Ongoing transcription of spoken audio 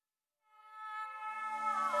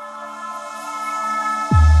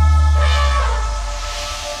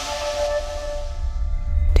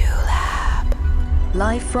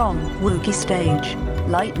Live from Woogie Stage,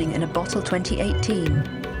 Lightning in a Bottle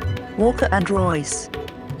 2018. Walker and Royce.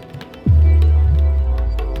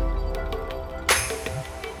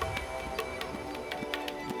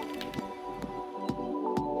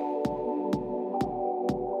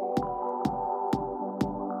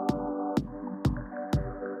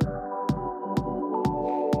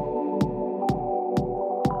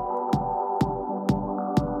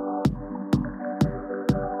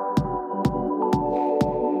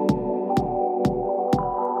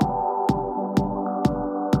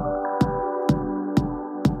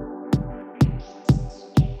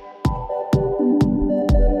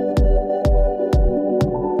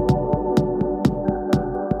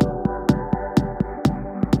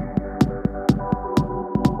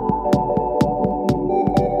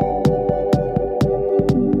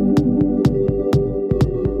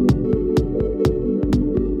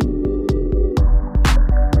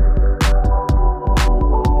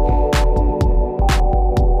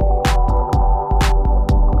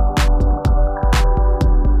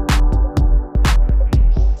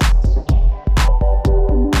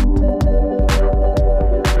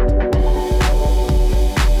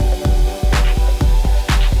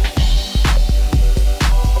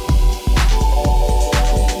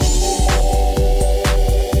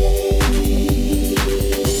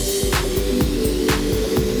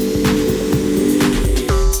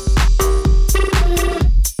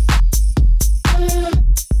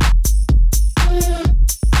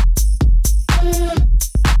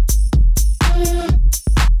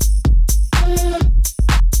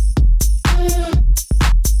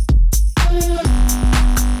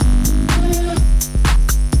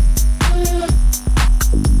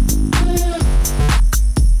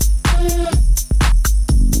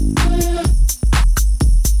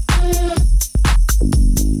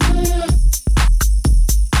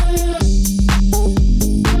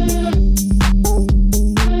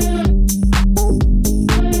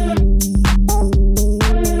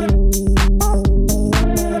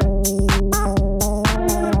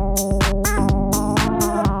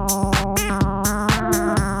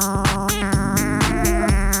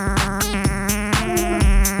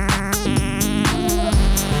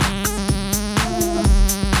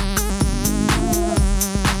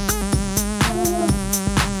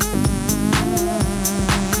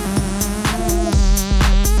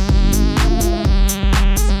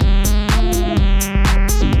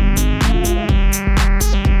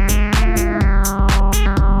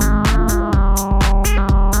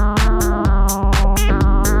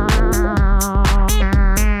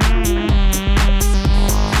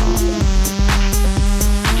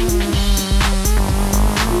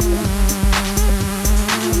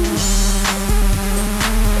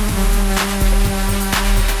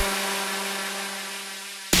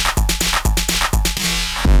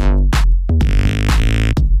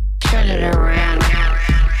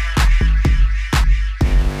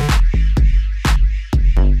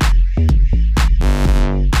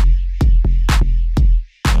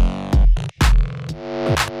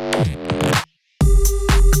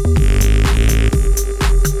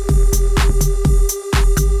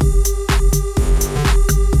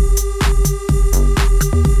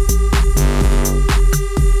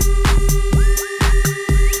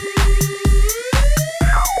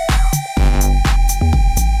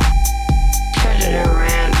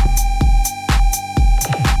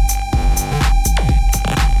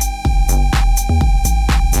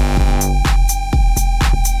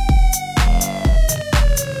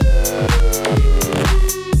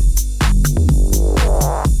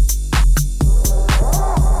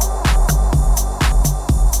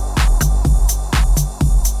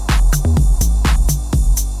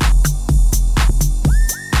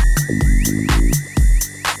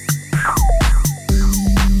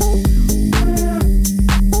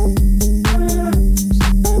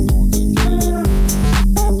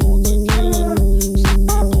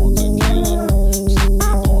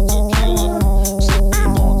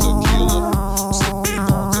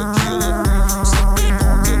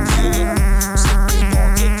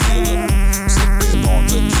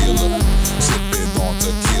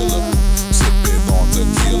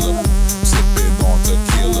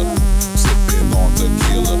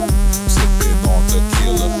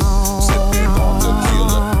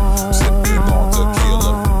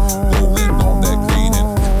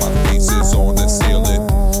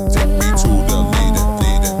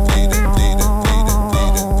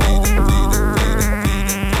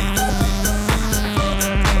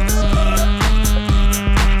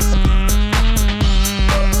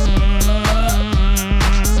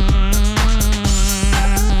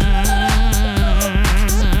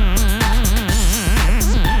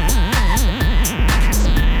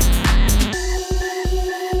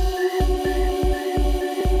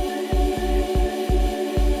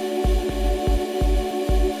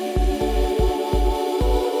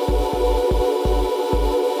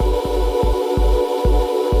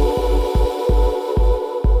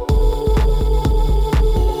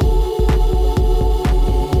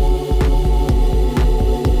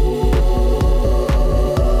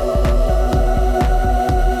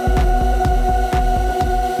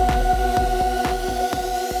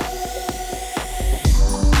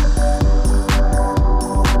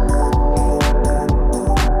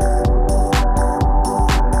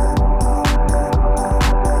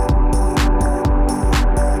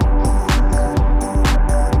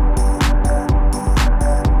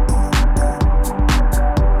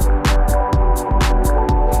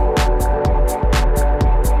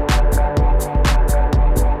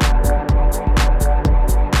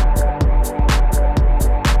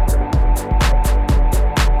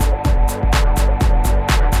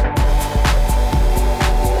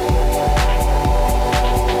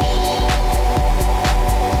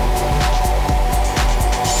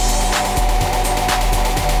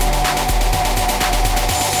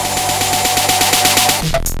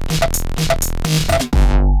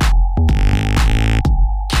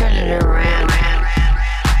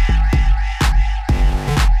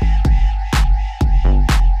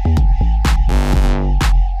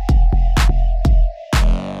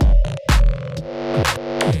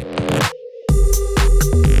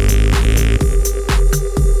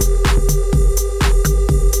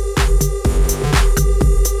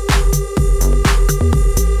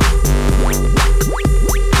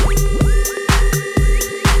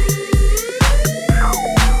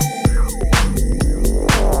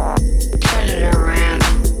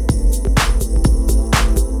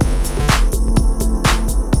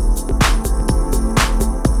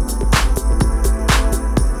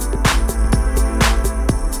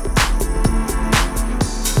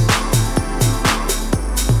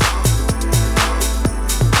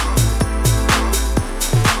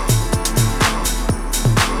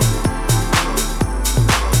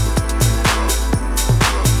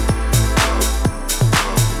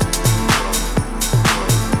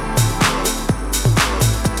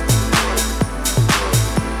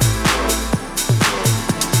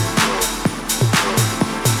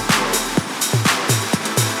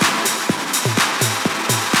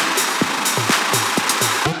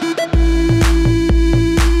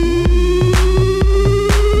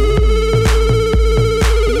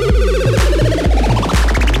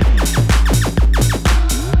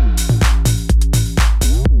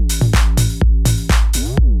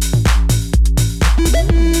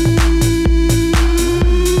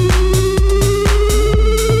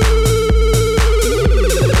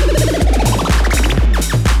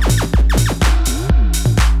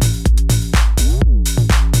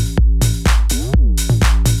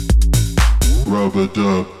 Rubber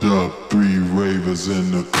dub dub, three ravers in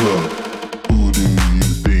the club. Who do you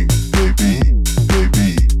think, baby?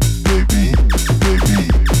 Baby, baby, baby,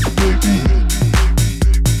 baby.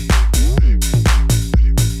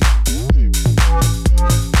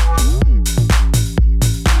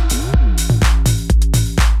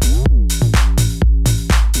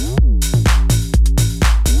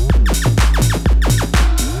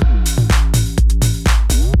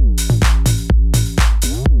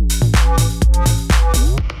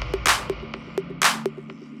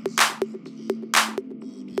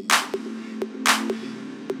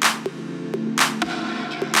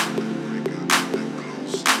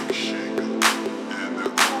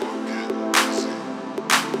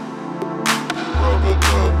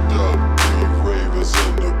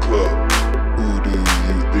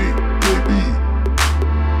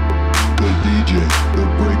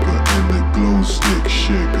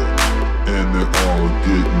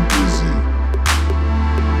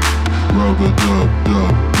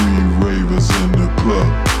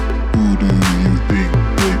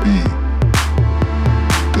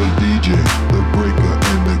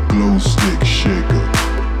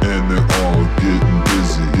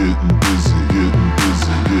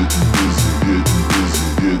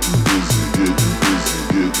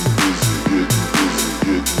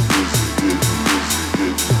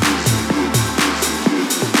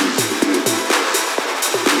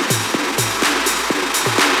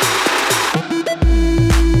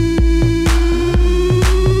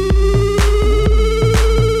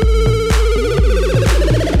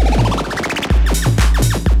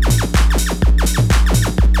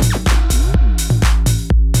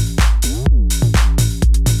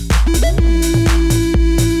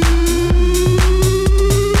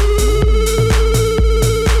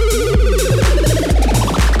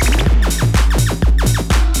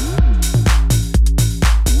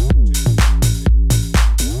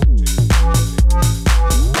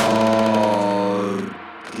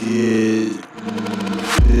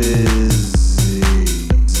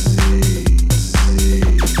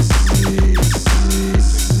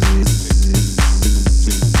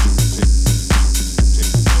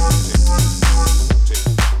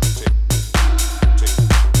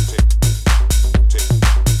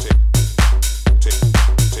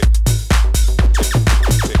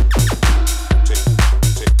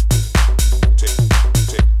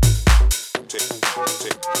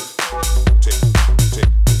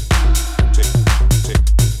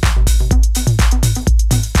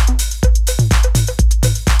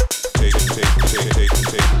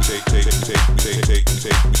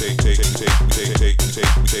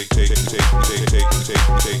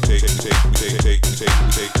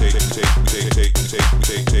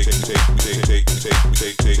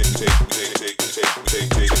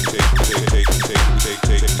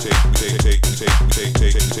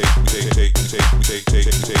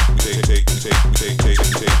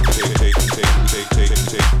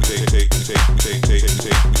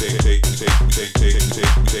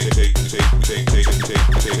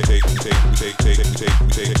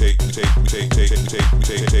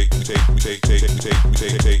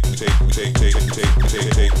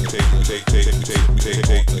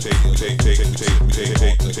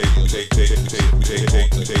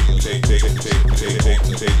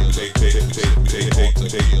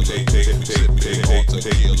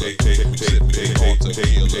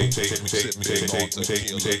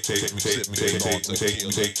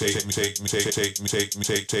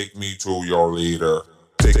 Take me to your leader.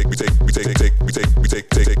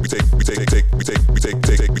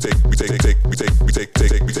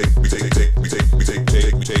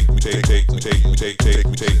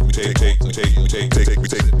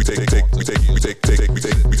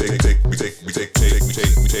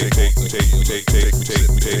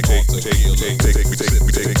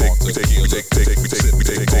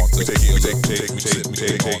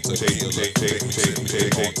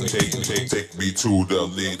 Take me to the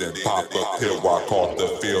lead and pop a pill while I caught the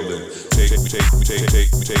feeling.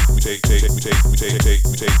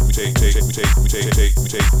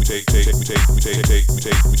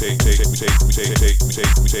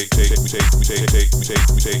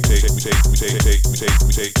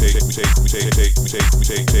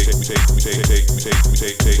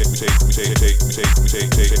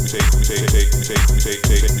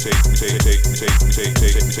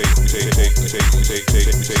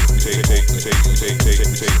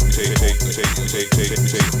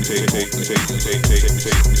 Take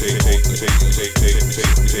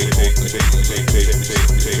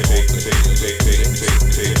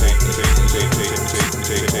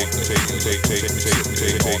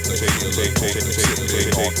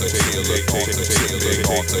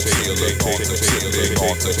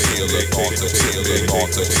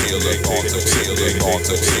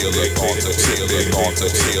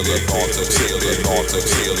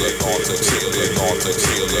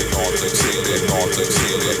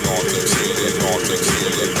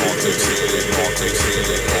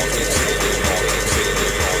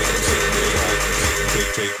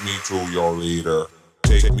Take me to your leader.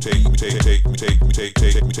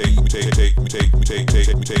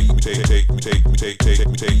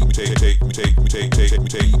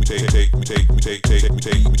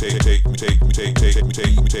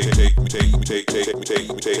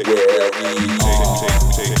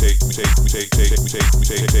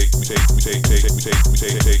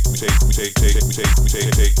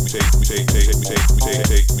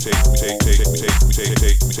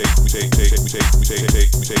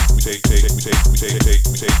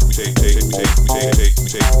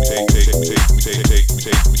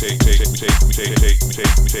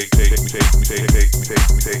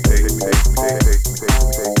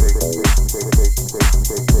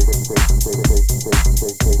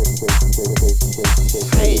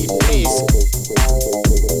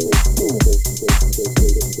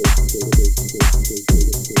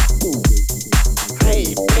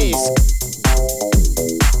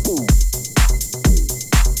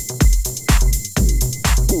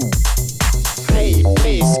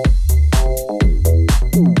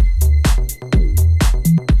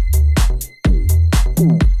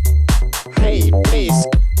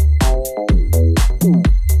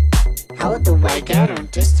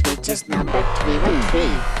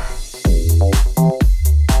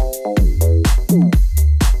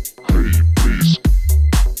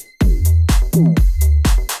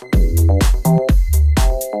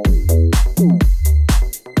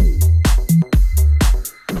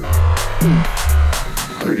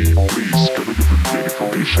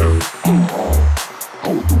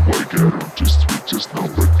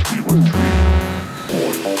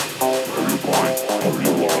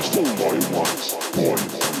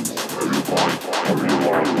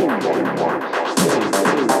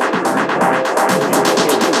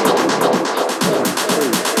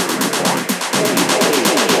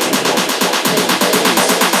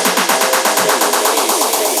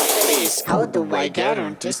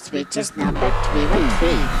 Just number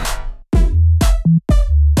 313.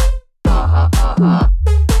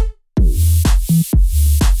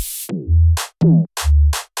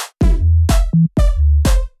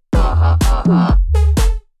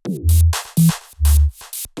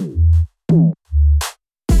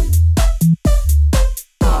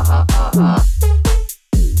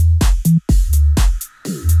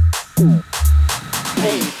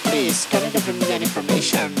 Hey, please, can you give me that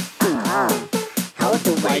information? How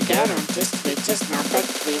do I get on this bitch's number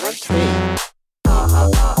 313?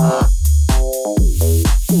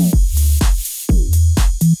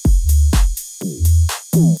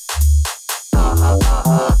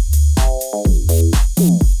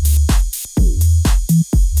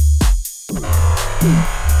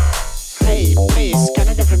 Hey, please, can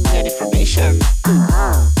you give me that information?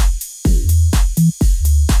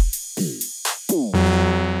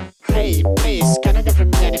 Hey, please, can you give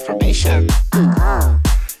me that information?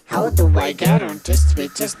 How do I get on this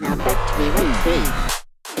bitch's number 313?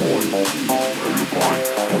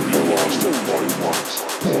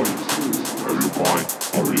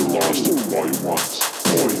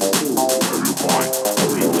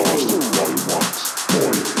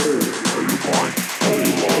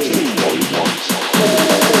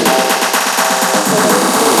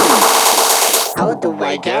 How do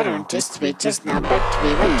I get on this bitch's number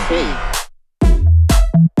 313?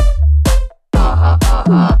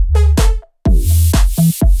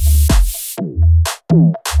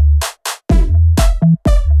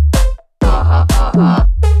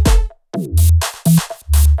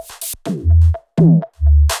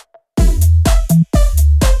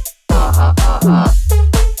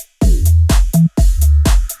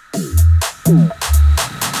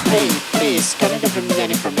 Hey, please, can you give me that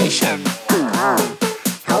information?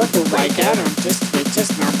 How do I get on this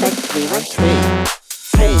bitch's number 313?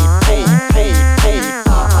 Hey, hey, hey, hey.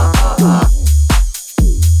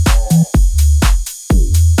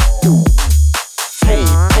 Hey,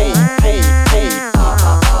 hey, hey, hey.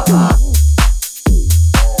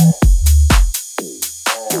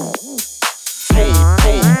 Hey,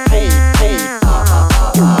 hey, hey, hey.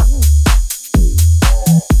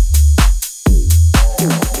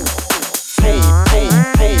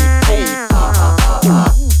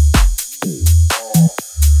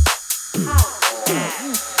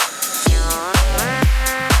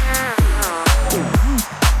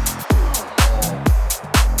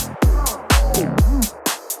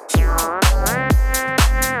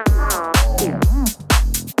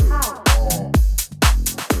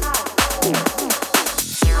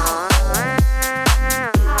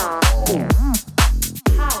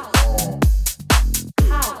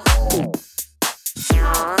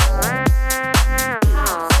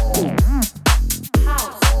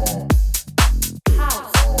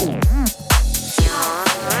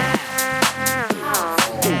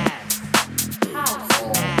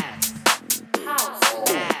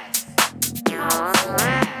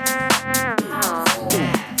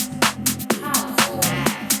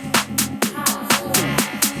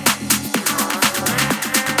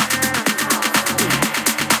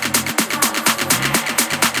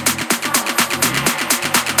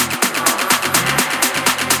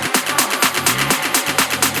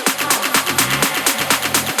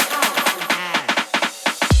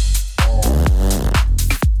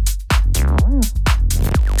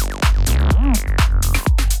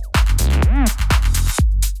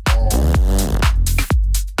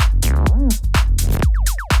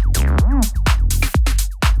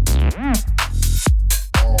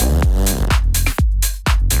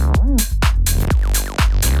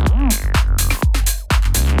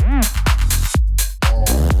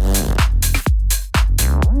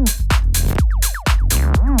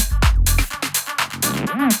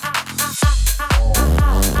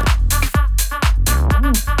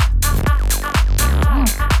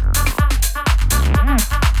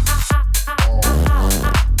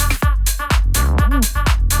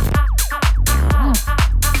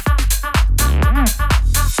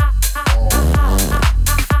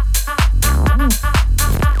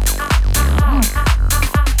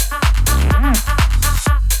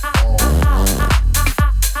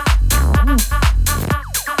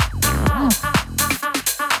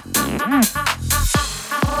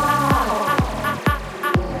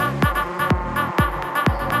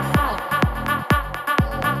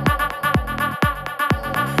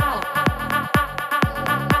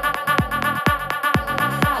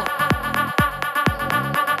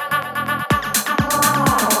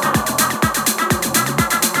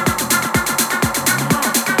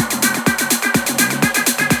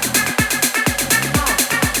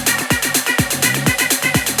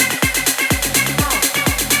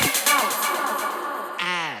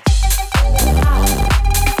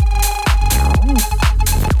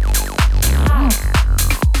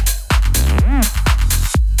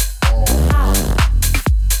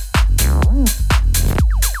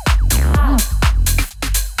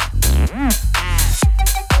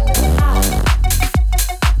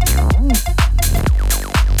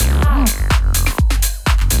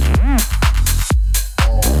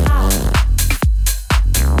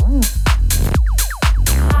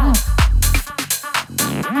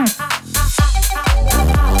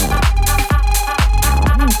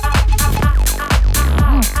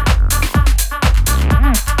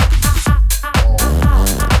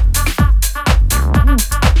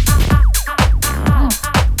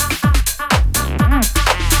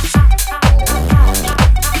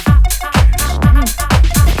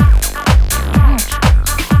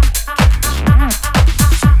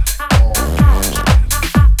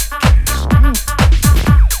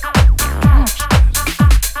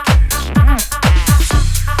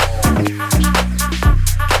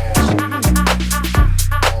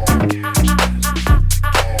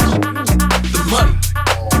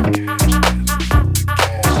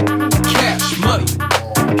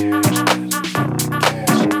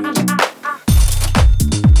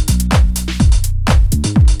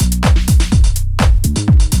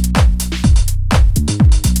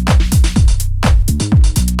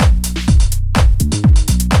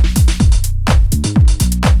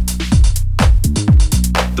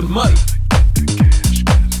 money.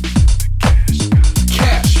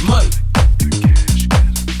 Cash money.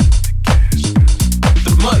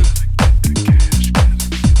 The money.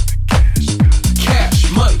 Cash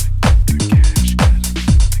money.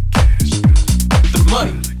 The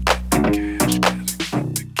money.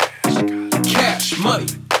 Cash money.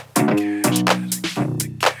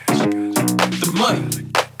 The money.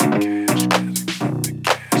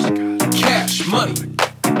 Cash money.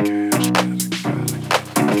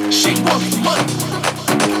 She wants the money.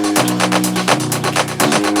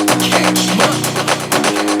 Cash money.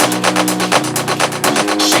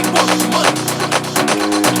 She wants the money.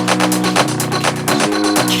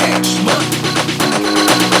 Cash money.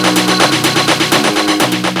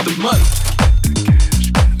 The money.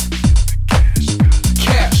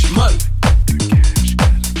 Cash money.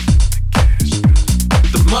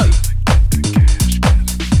 The money.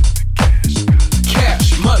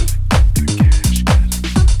 Cash money.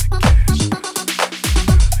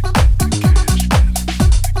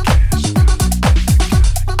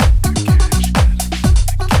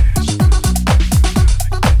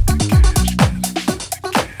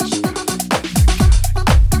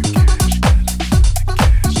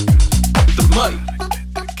 The money.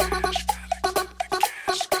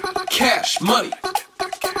 Cash money.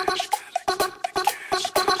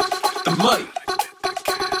 The money.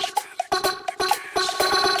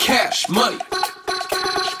 Cash money.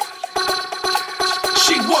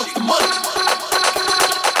 She wants the money.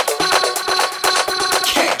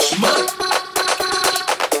 Cash money.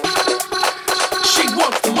 She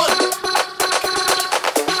wants the money.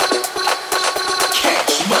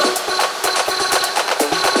 Cash money.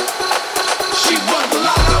 She won the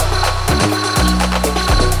lotto.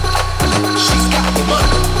 She's got the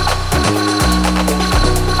money.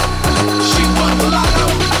 She won the lotto.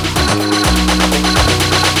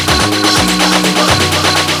 She's got the money.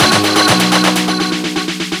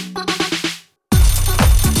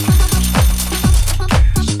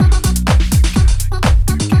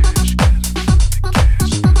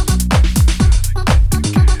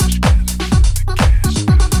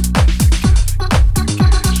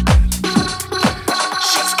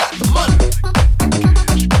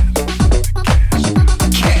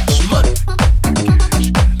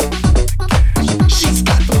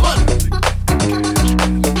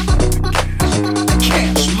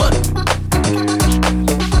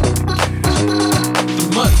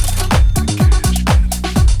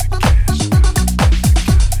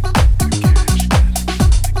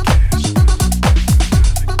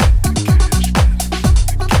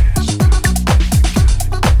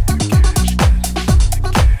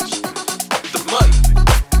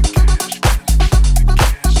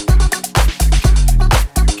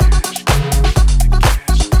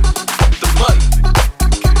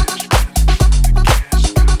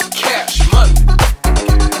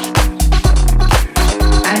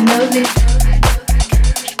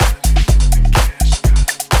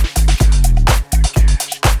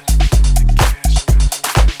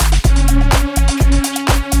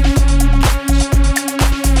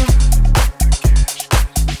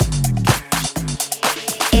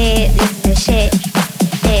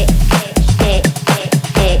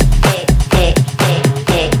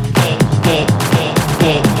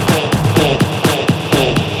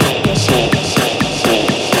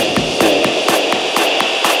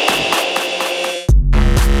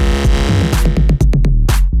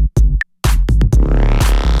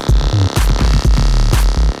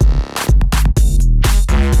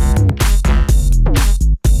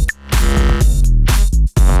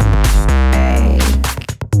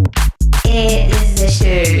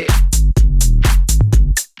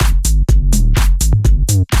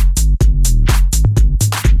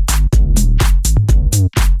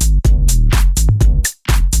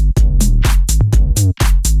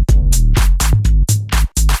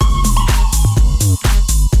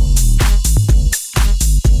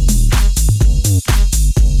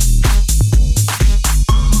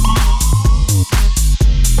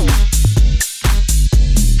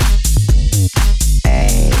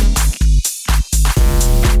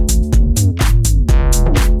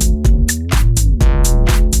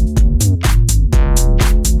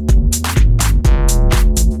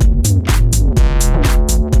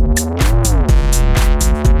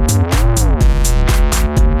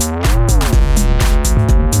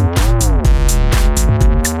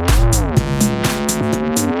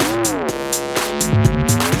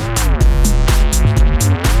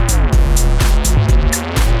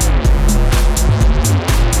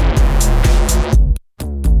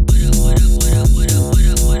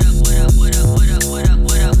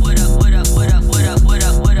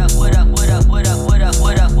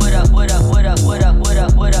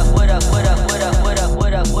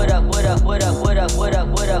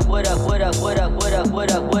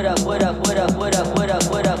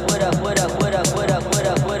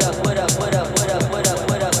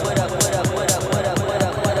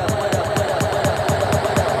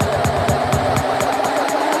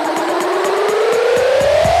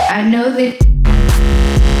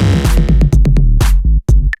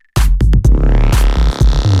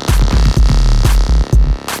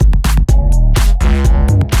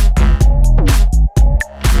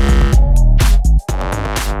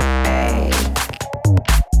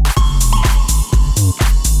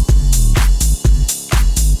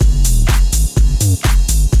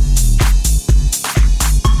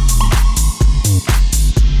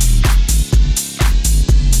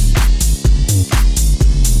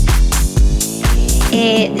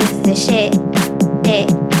 This is the shit. This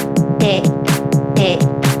is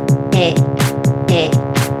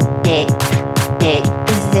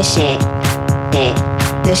the shit.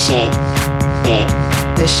 The shit.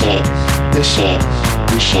 The shit. The shit. The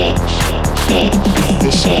shit. The shit.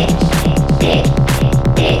 The shit. The shit.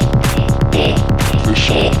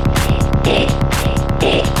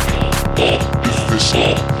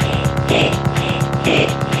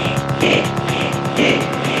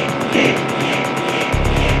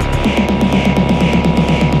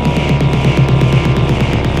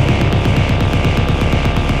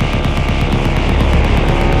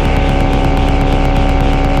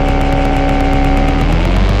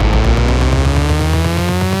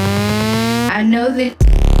 I know that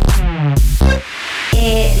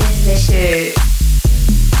it is the shit.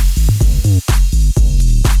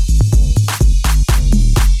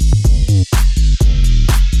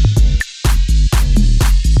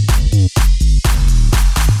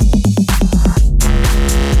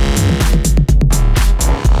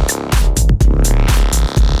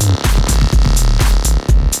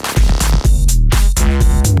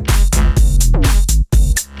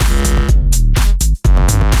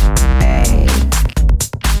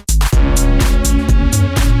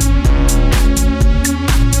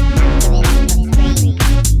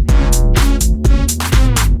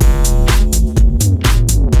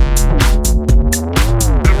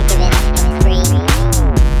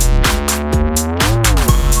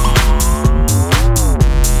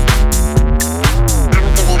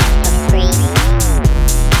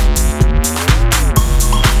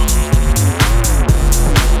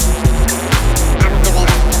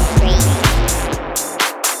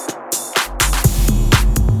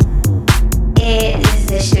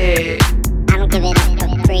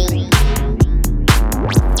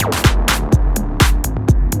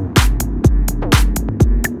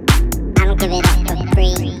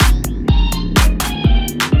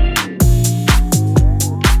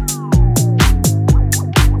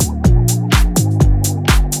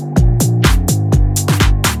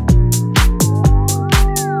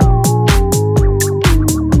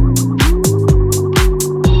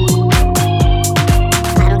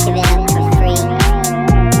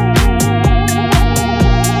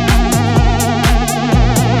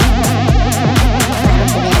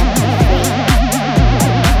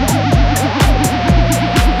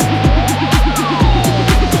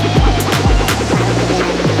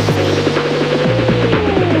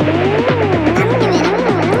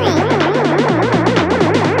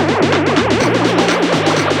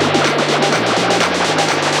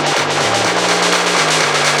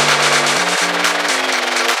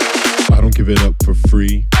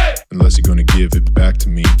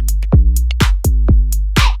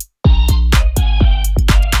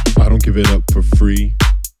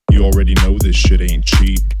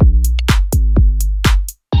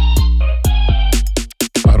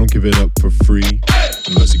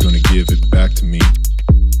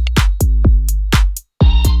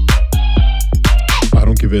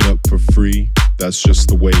 That's just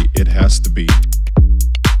the way it has to be.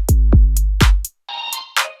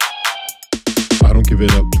 I don't give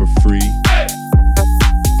it up for free.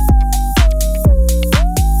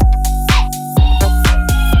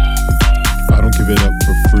 I don't give it up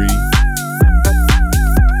for free.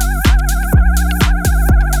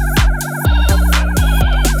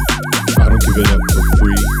 I don't give it up for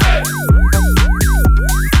free.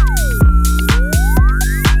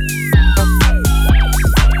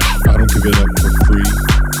 I don't give it up for free.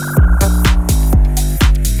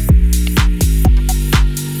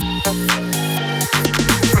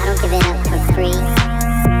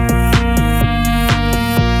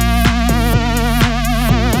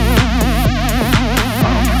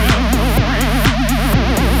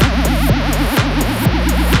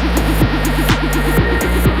 I don't give it up for free.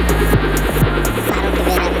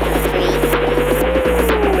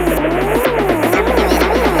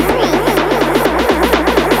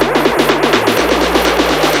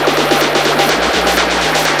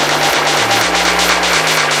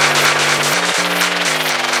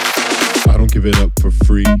 Give it up for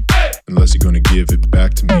free unless you're gonna give it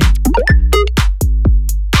back to me.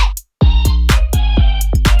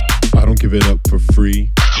 I don't give it up for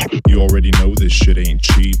free. You already know this shit ain't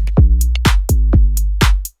cheap.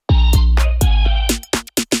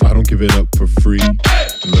 I don't give it up for free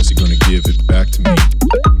unless you're gonna give it back to me.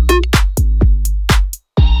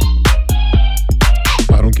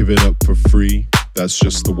 I don't give it up for free. That's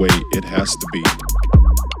just the way it has to be.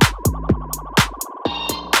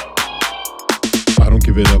 I don't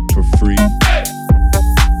give it up for free.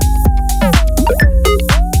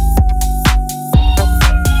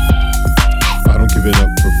 I don't give give it up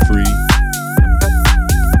for free.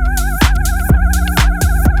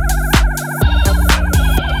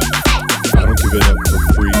 I don't give it up for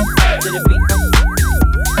free. To the beat.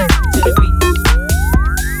 To the beat.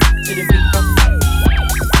 To the beat.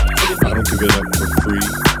 I don't give it up for free.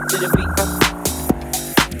 To the beat.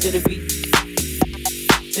 To the beat.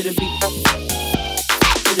 To the beat.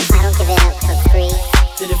 I don't give it up for free.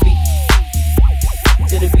 To the beat.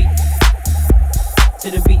 To the beat. To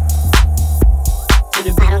the beat. To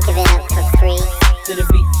the beat. I don't give it up for free. To the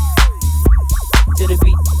beat. To the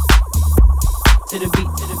beat. To the beat. To the beat.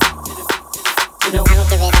 To the beat. I don't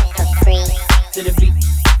give it up for free. To the beat.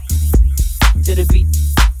 To the beat.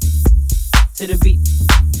 To the beat.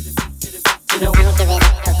 To the I don't give it up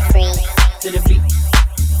for free. to the beat.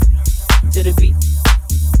 To the beat.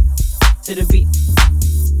 To the beat.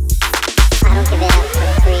 I don't give it up for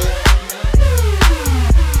free.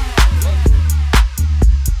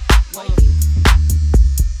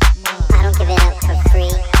 I don't give it up for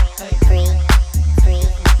free. Free. Free.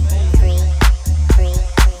 Free. Free.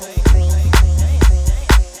 Free.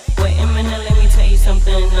 Wait a minute, let me tell you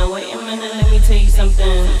something. Now wait a minute, let me tell you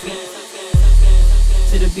something.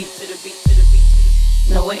 To the beat, to the beat, to the beat.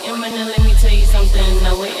 Now wait a minute, let me tell you something.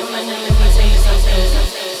 Now wait a minute, let me tell you something.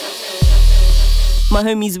 My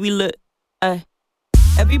homies, we lit.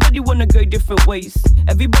 Everybody wanna go different ways.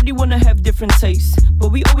 Everybody wanna have different tastes.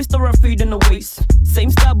 But we always throw our food in the waste. Same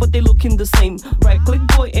style, but they looking the same. Right click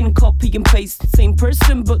boy and copy and paste. Same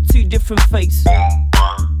person, but two different face.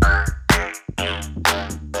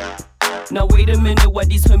 Now wait a minute, why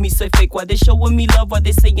these homies so fake? Why they showing me love? Why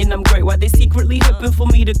they saying I'm great? Why they secretly hoping for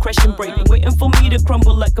me to crash and break? Waiting for me to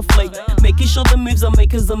crumble like a flake. Making sure the moves I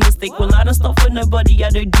make is a mistake. Well, I don't stop for nobody,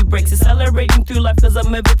 I don't do breaks. Accelerating through life cause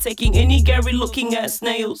I'm ever taking any Gary looking at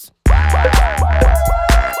snails.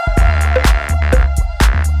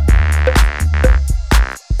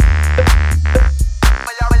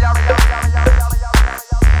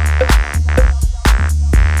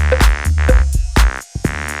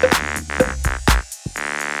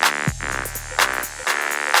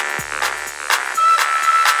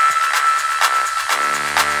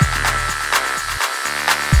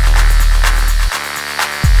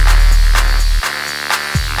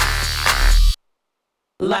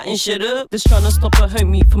 Lighting shit up, just tryna stop a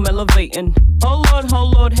homie from elevating. Oh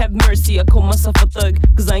Lord, have mercy. I call myself a thug,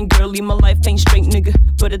 cause I ain't girly, my life ain't straight, nigga.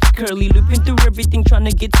 But it's curly, looping through everything,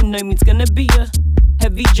 tryna get to know me. It's gonna be a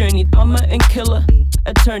heavy journey. I'm a end killer,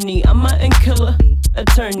 attorney. I'm a end killer,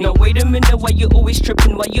 attorney. Now wait a minute, why you always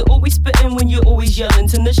tripping? Why you always spitting when you always yelling?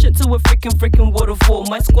 Turn this shit to a freaking waterfall.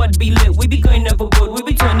 My squad be lit, we be going overboard. We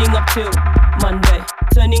be turning up till Monday,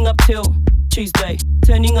 turning up till Tuesday,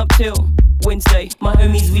 turning up till Wednesday. My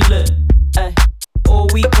homies, we lit. All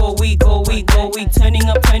week, turning up all week, turning up all week, turning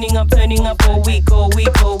up all week, turning up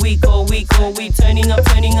all week, turning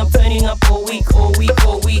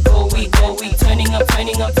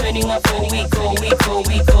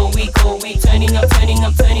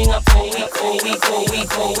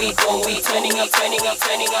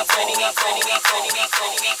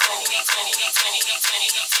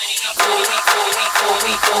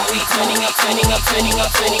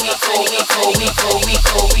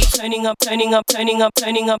up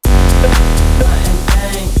turning up. My and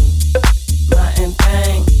bang, my and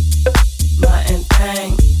bang, my and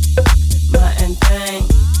bang, my and bang,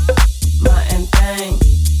 my and bang,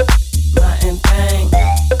 my and bang,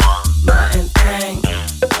 my and bang,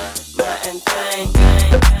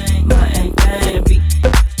 my and bang, beat,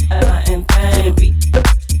 my and bang, beat,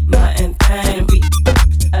 my and bang, beat,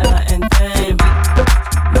 my and bang, beat,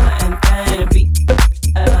 my and bang, beat,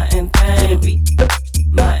 my and bang, beat,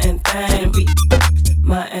 my and bang, beat,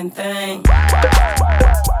 my and bang.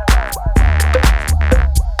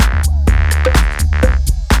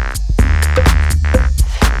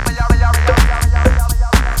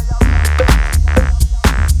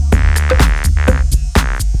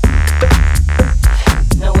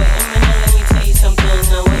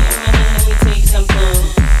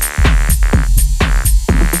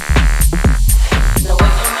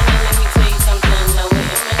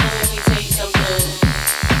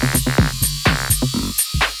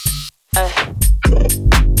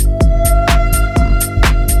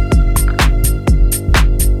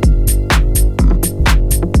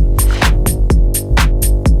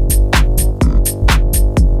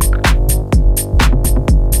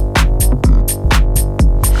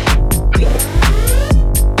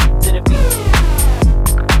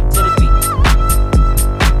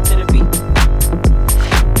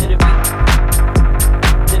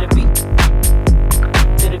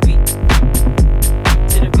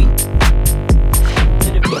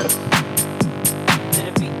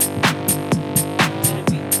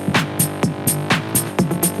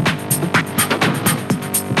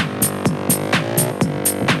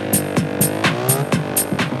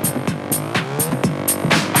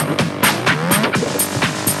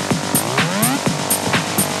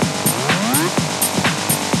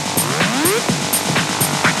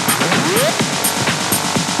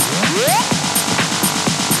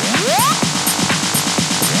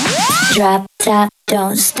 Drop top,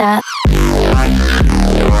 don't stop.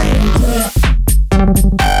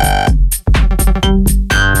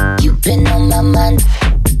 You've been on my mind.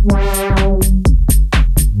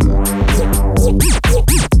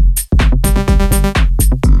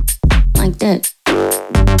 Like that.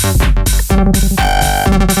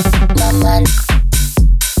 My mind.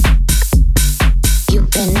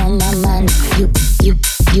 You've been on my mind. You.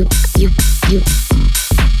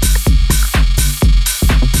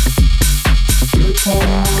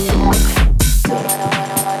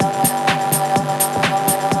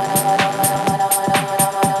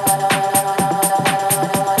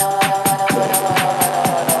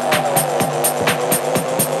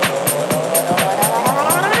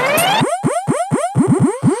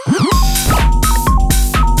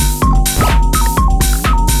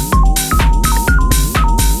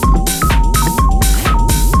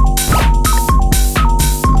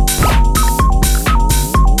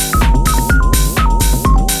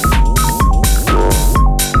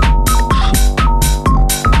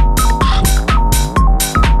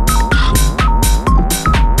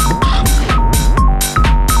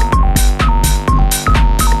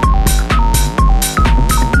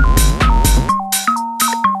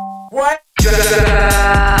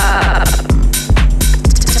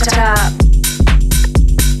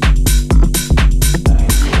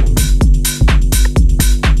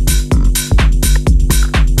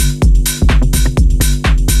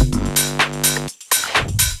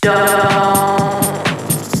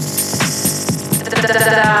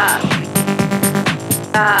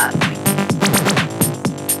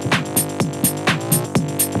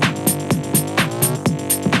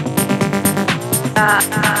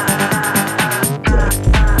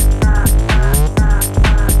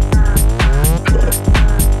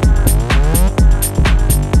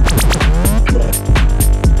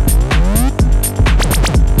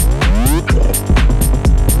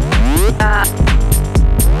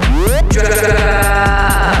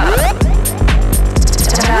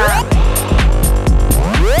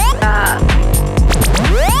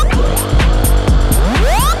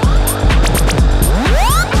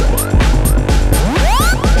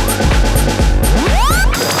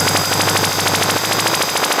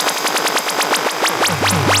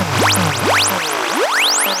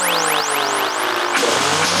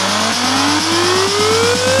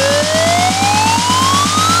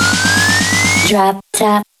 Drop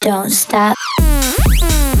top, don't stop.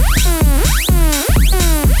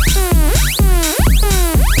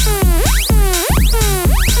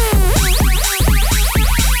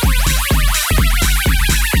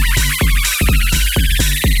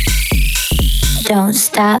 Don't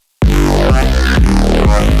stop.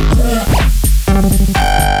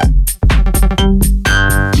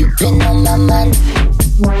 You've been on my mind.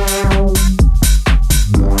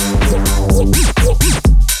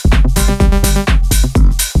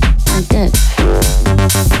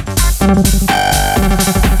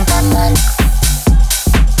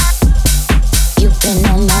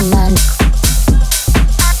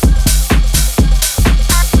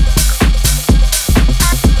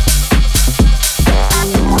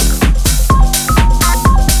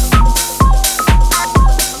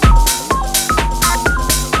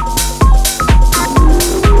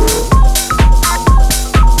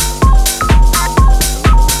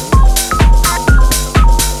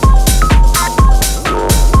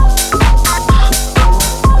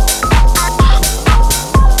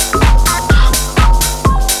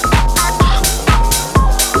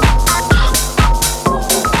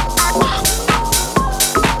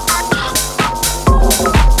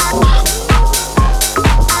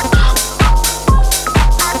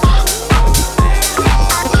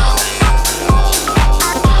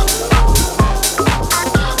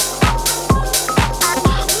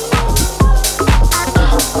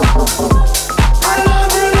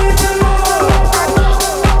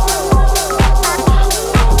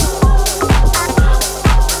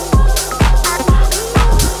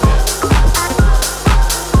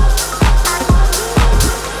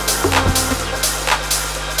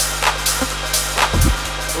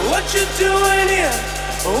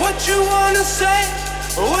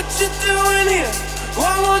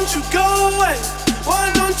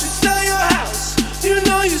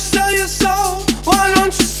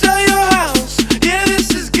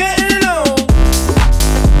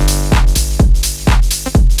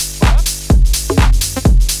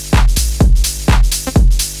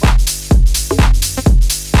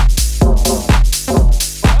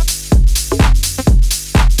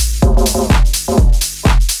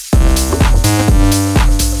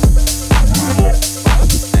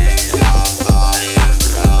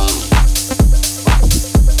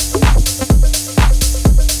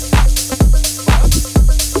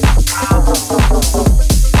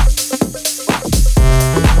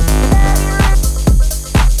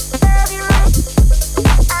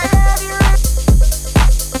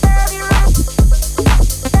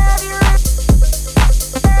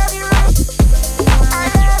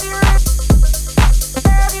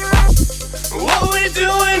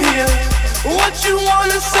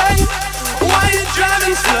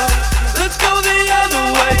 driving slow. Let's go the other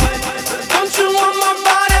way. Don't you want my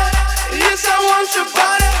body? Yes, I want your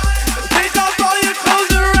body. Take off all your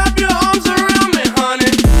clothes and wrap your arms around me,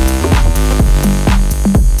 honey.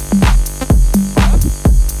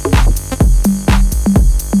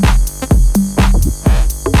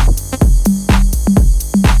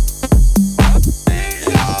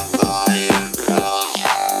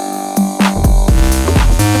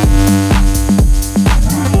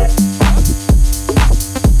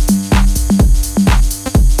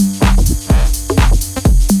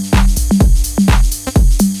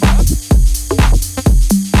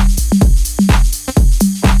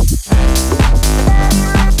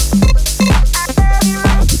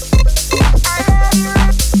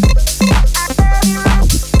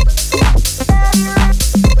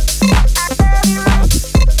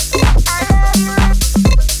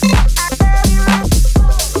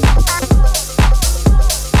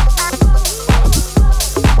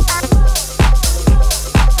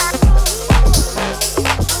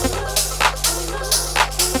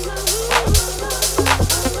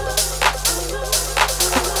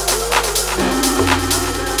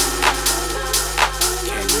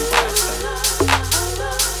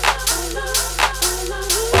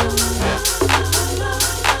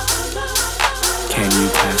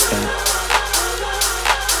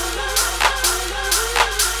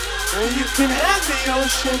 You can have the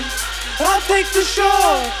ocean, I'll take the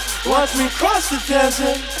shore. Watch me cross the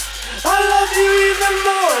desert, I love you even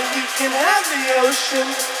more. You can have the ocean,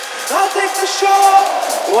 I'll take the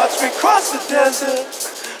shore. Watch me cross the desert,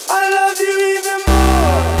 I love you even more.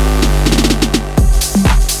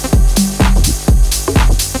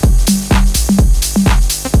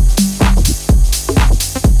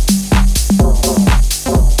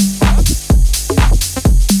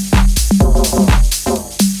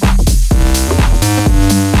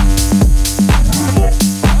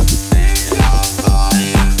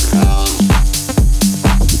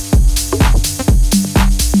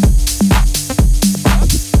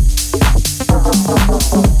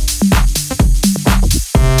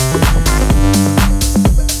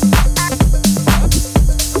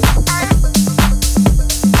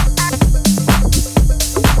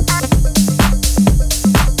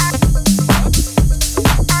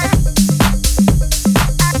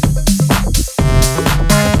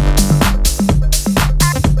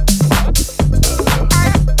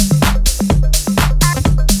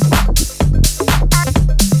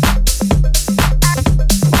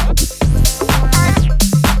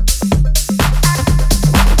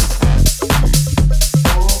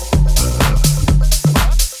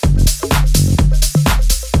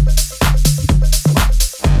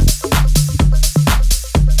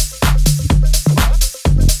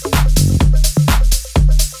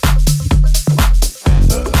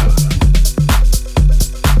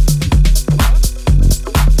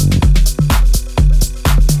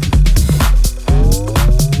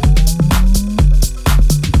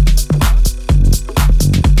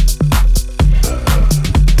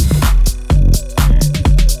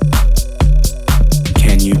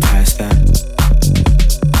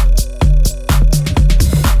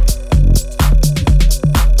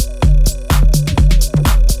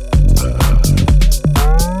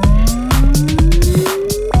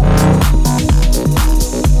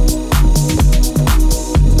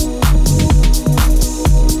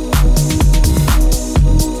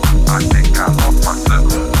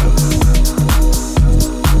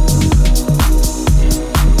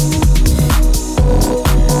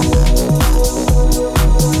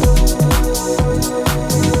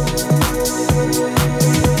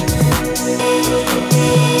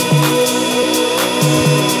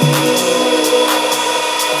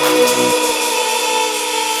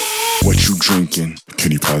 drinking?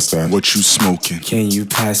 Can you pass that? What you smoking? Can you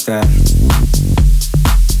pass that?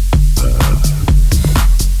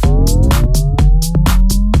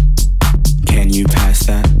 Can you pass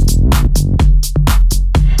that?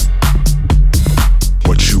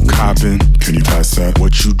 What you copping? Can you pass that?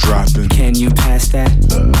 What you dropping? Can you pass that?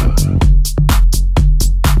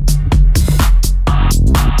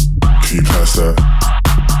 Can you pass that?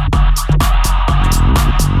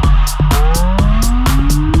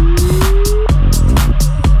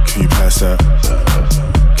 Can you pass that?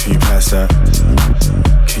 Can you pass that?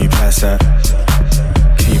 Can you pass that?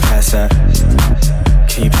 Can you pass that?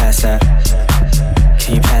 Can you pass that?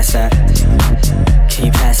 Can you pass that?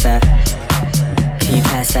 Can you pass that? Can you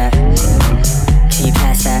pass that? Can you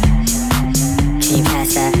pass that? Can you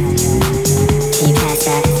pass that? Can you pass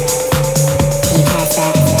that? Can you pass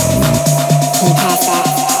that? Can you pass that?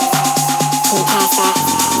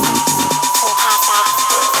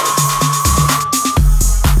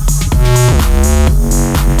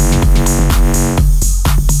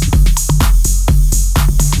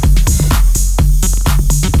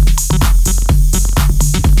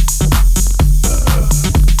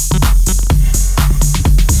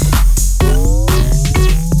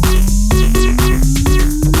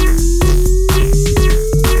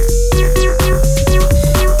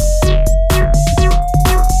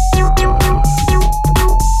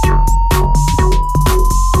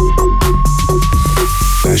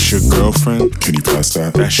 girlfriend? Can you pass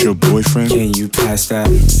that? That's your boyfriend? Can you pass that?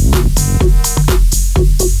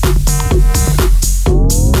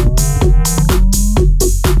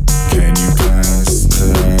 Can you pass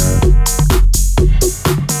that?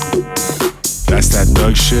 That's that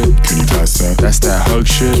thug shit? Can you pass that? That's that hug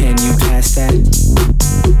shit? Can you pass that?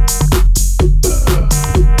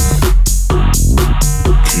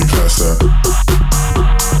 Can you pass that?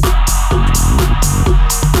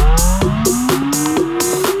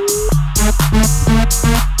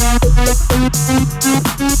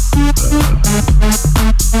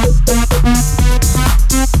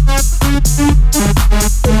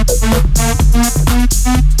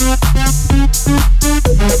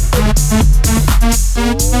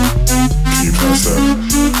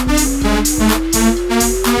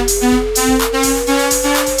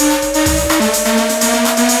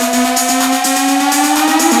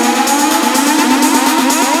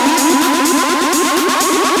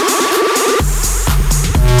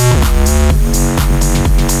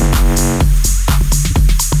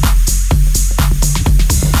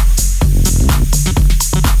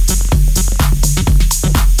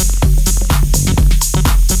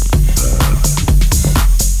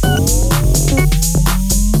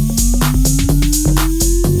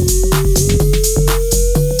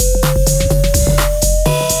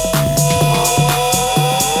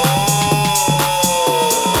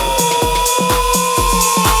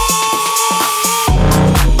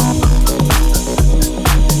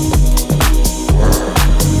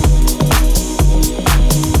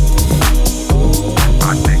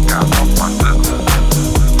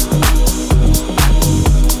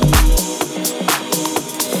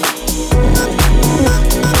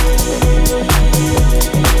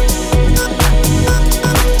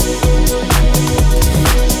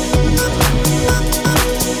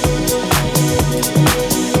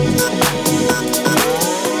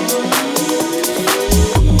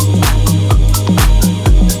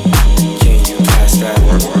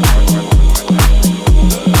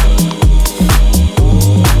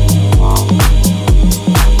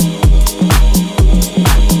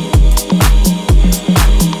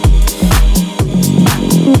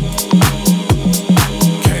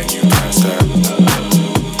 Can you pass that?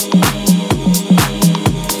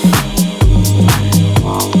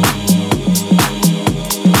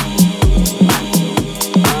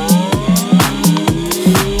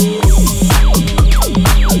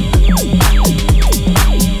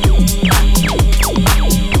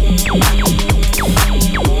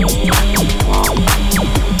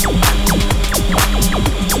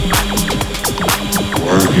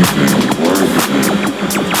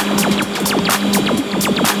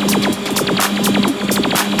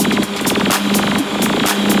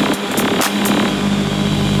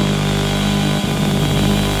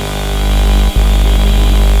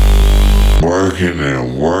 Working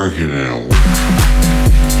and working and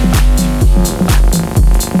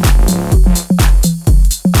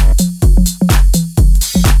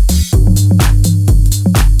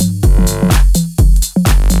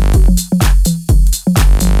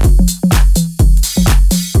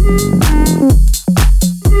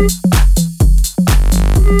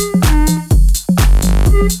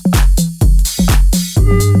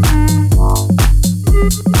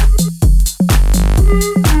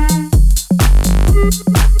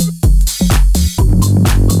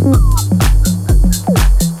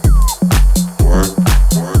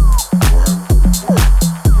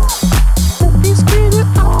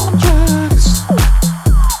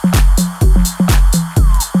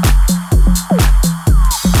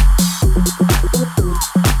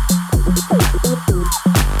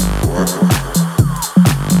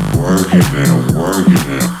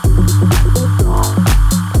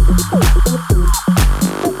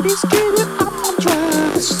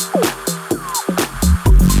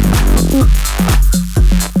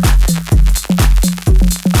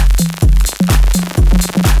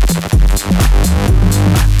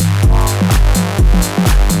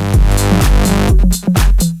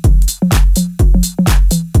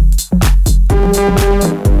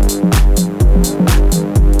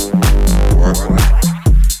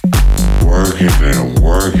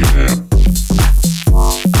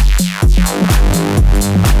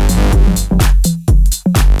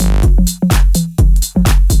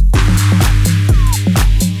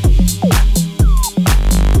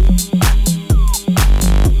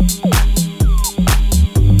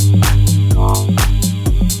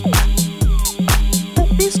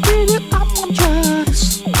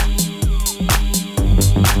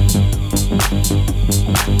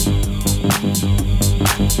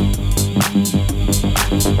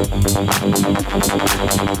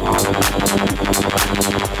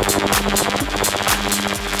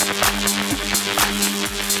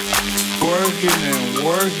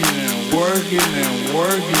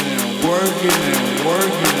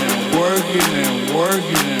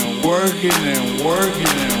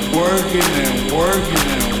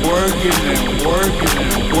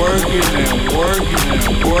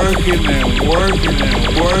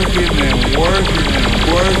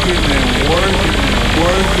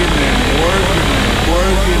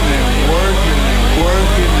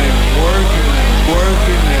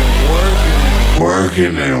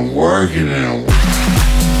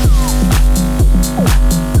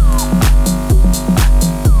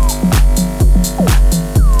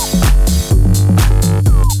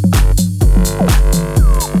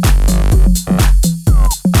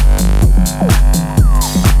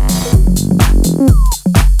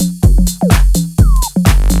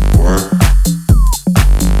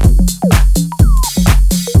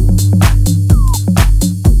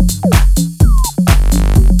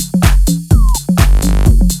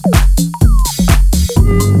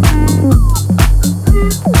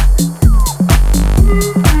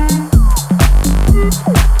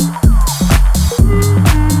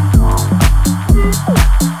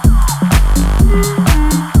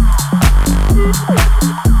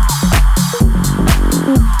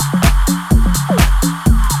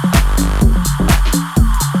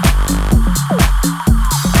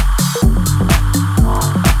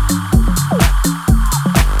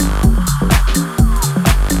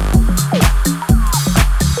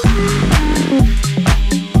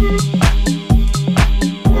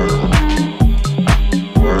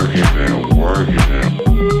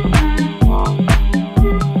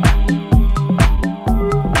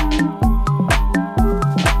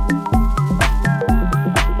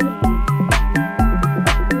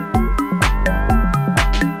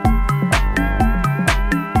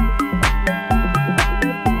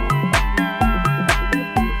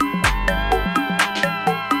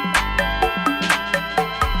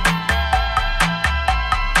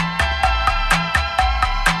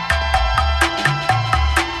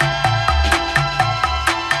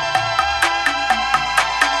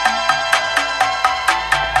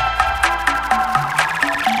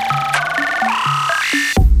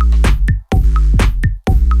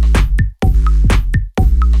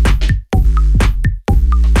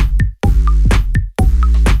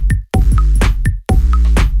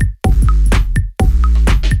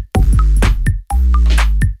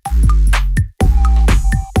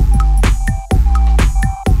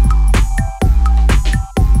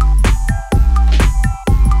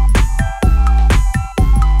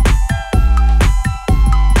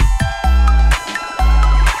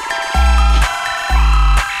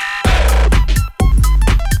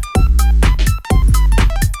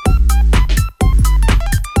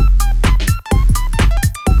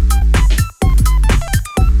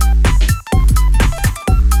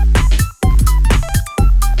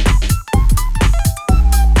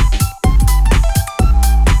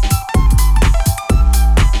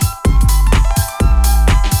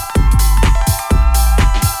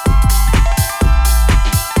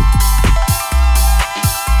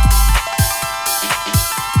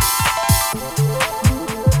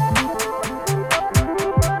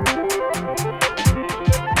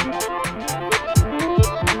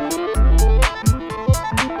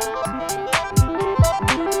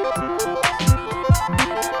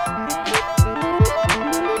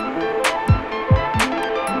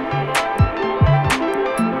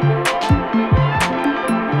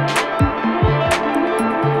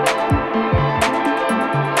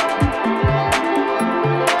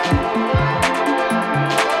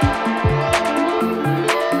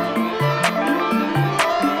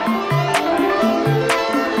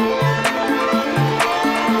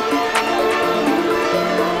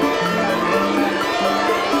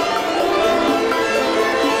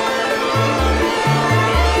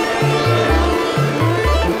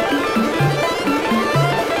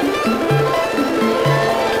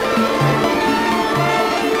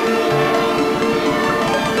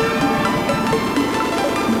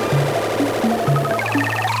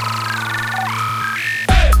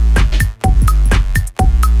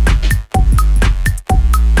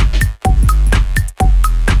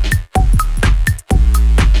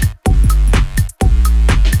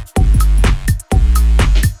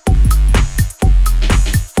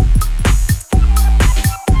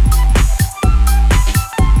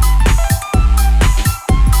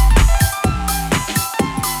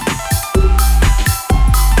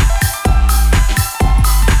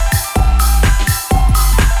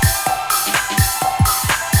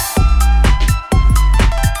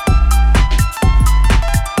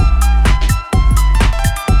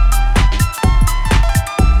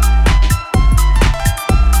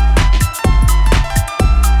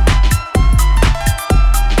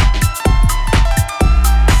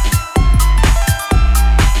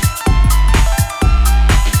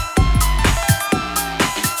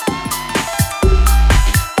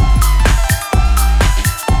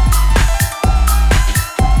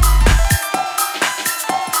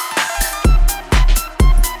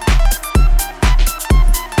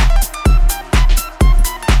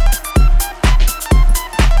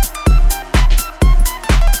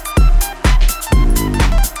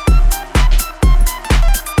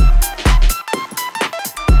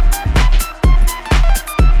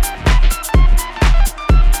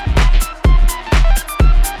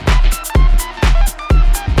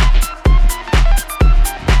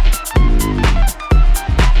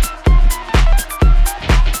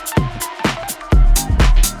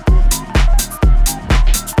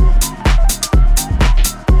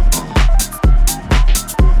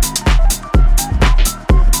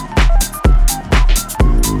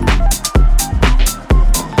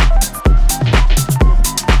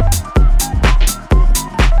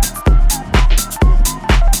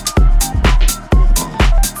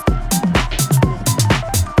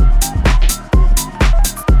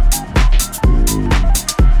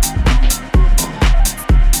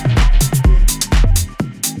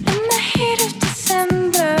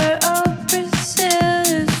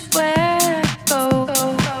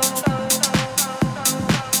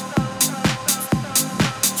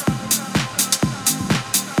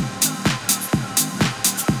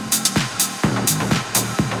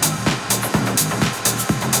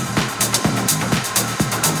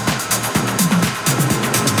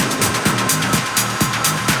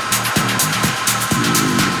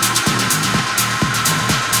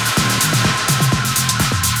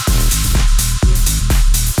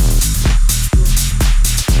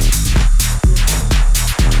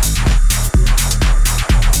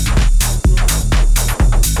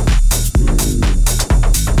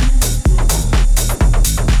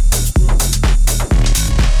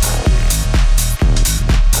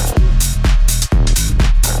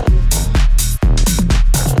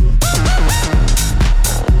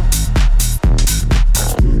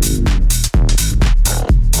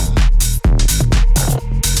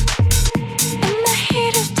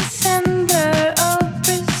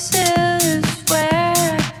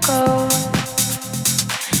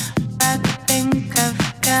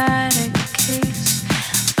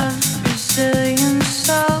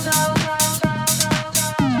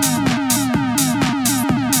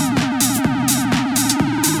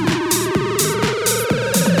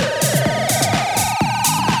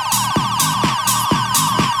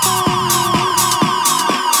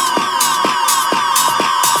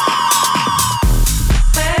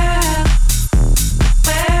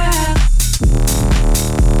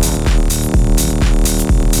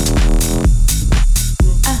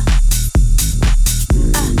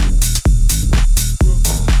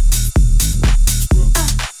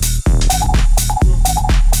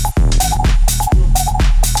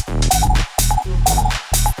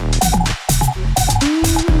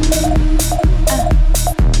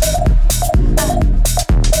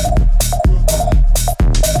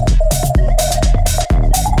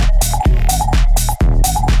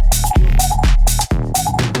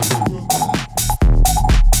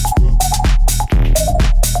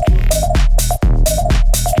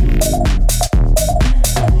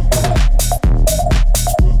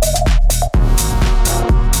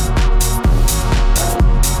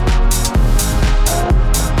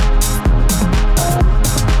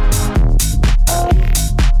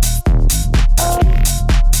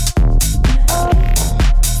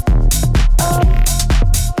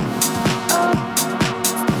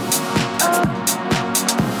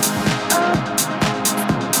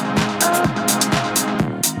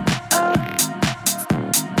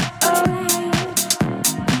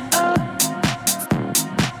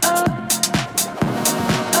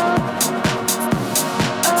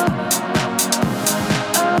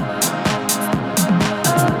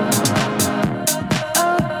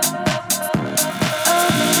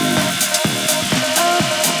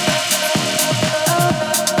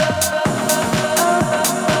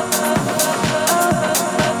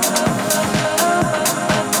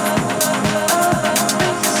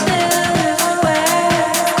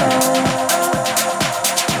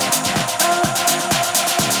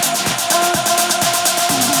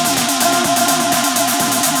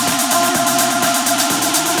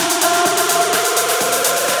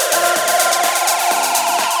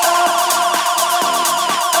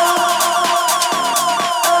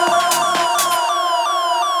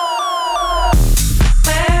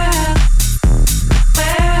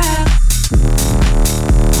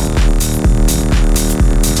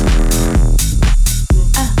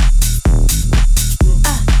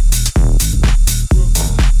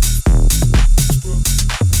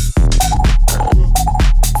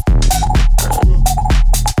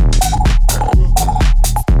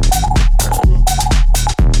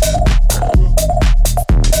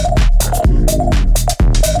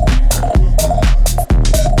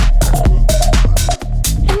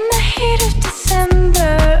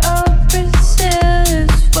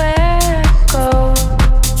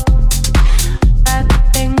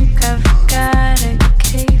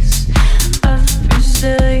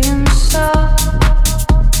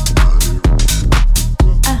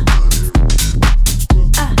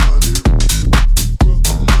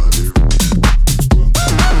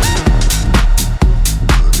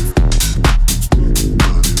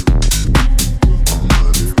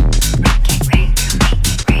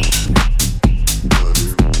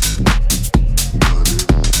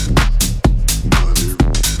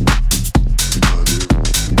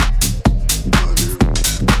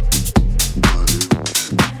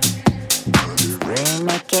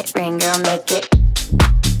it rain, girl, make it.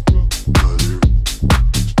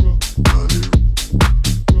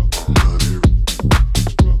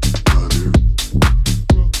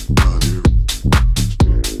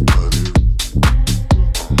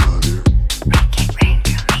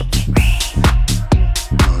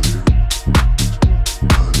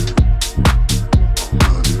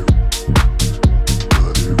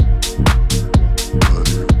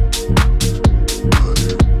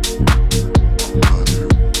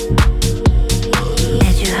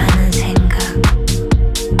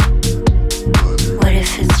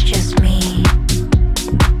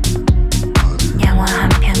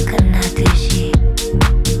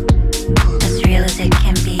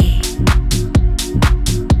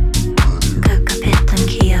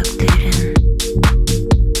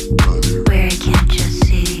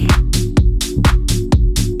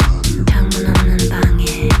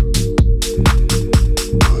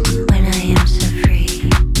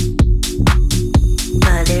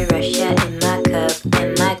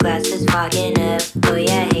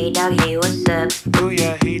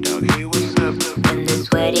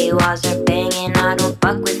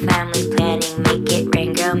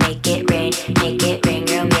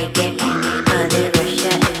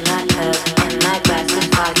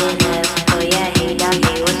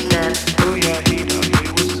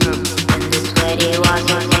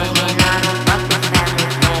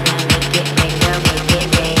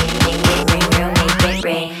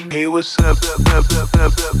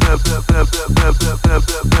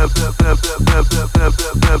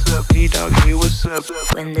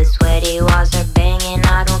 When the sweaty walls are banging,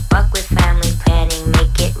 I don't fuck with family planning.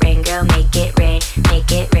 Make it rain, girl, make it rain.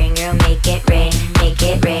 Make it rain, girl, make it rain. Make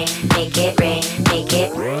it rain, make it rain, make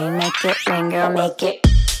it rain. Make it rain, girl, make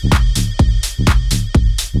it.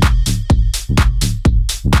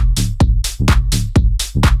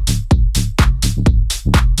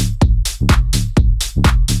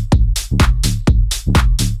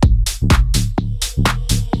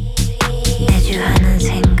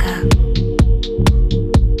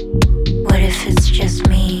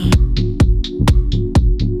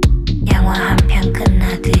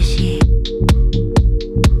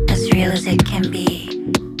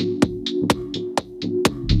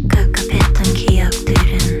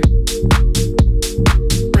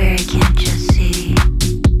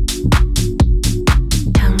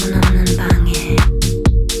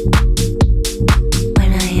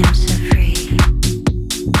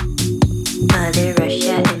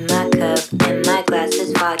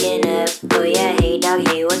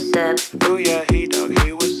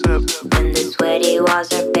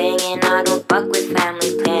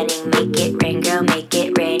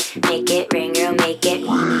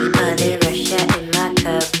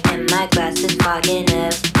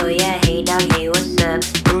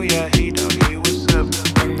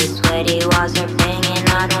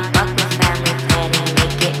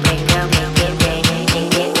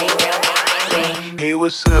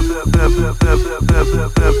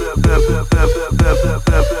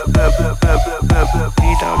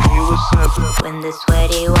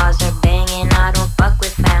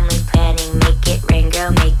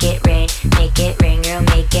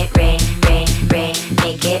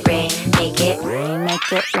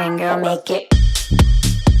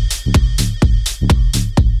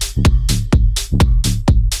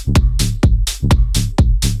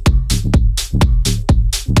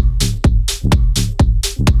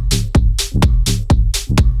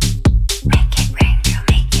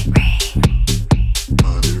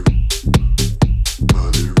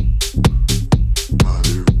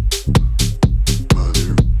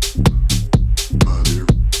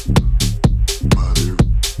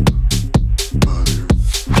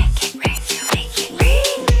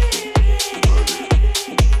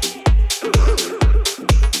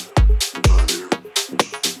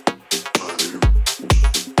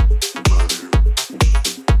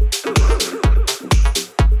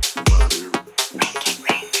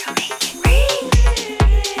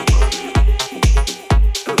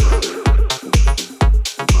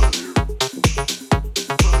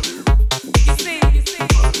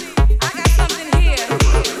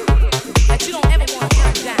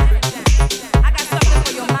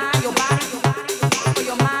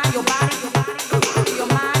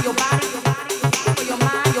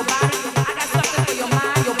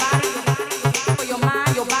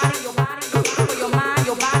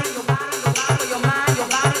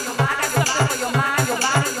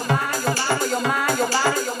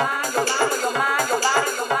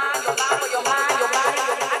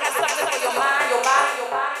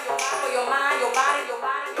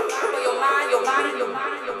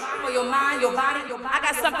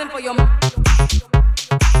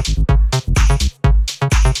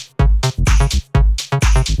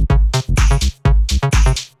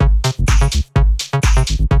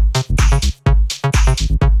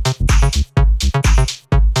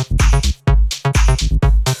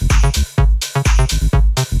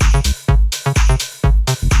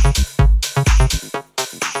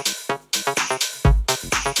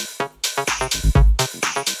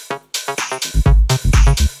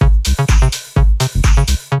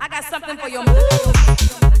 something for your mother.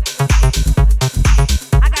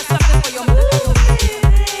 I got something for your mother.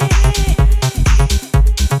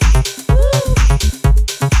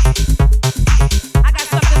 I got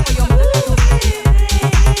something for your mother.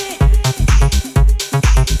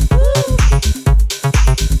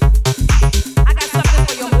 I got something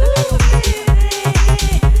for your mother.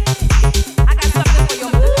 I got something for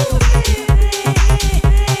your mother.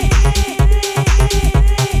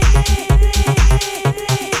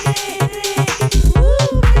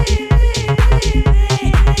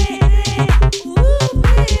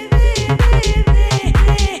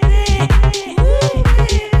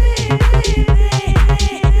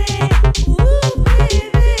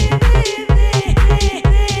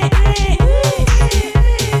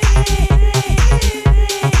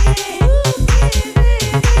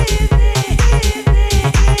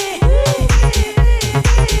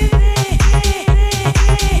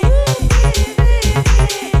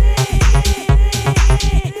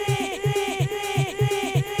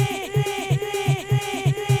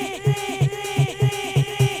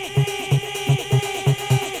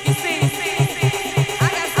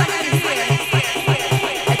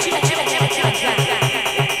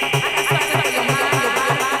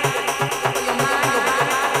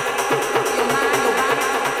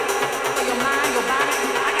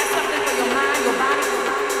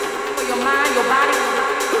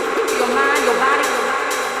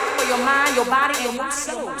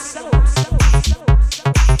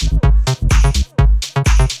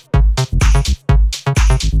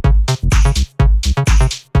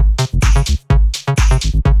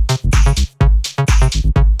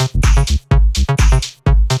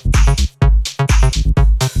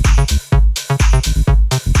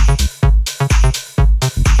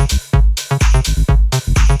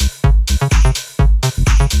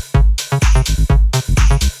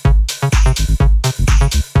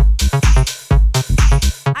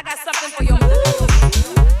 I got something for your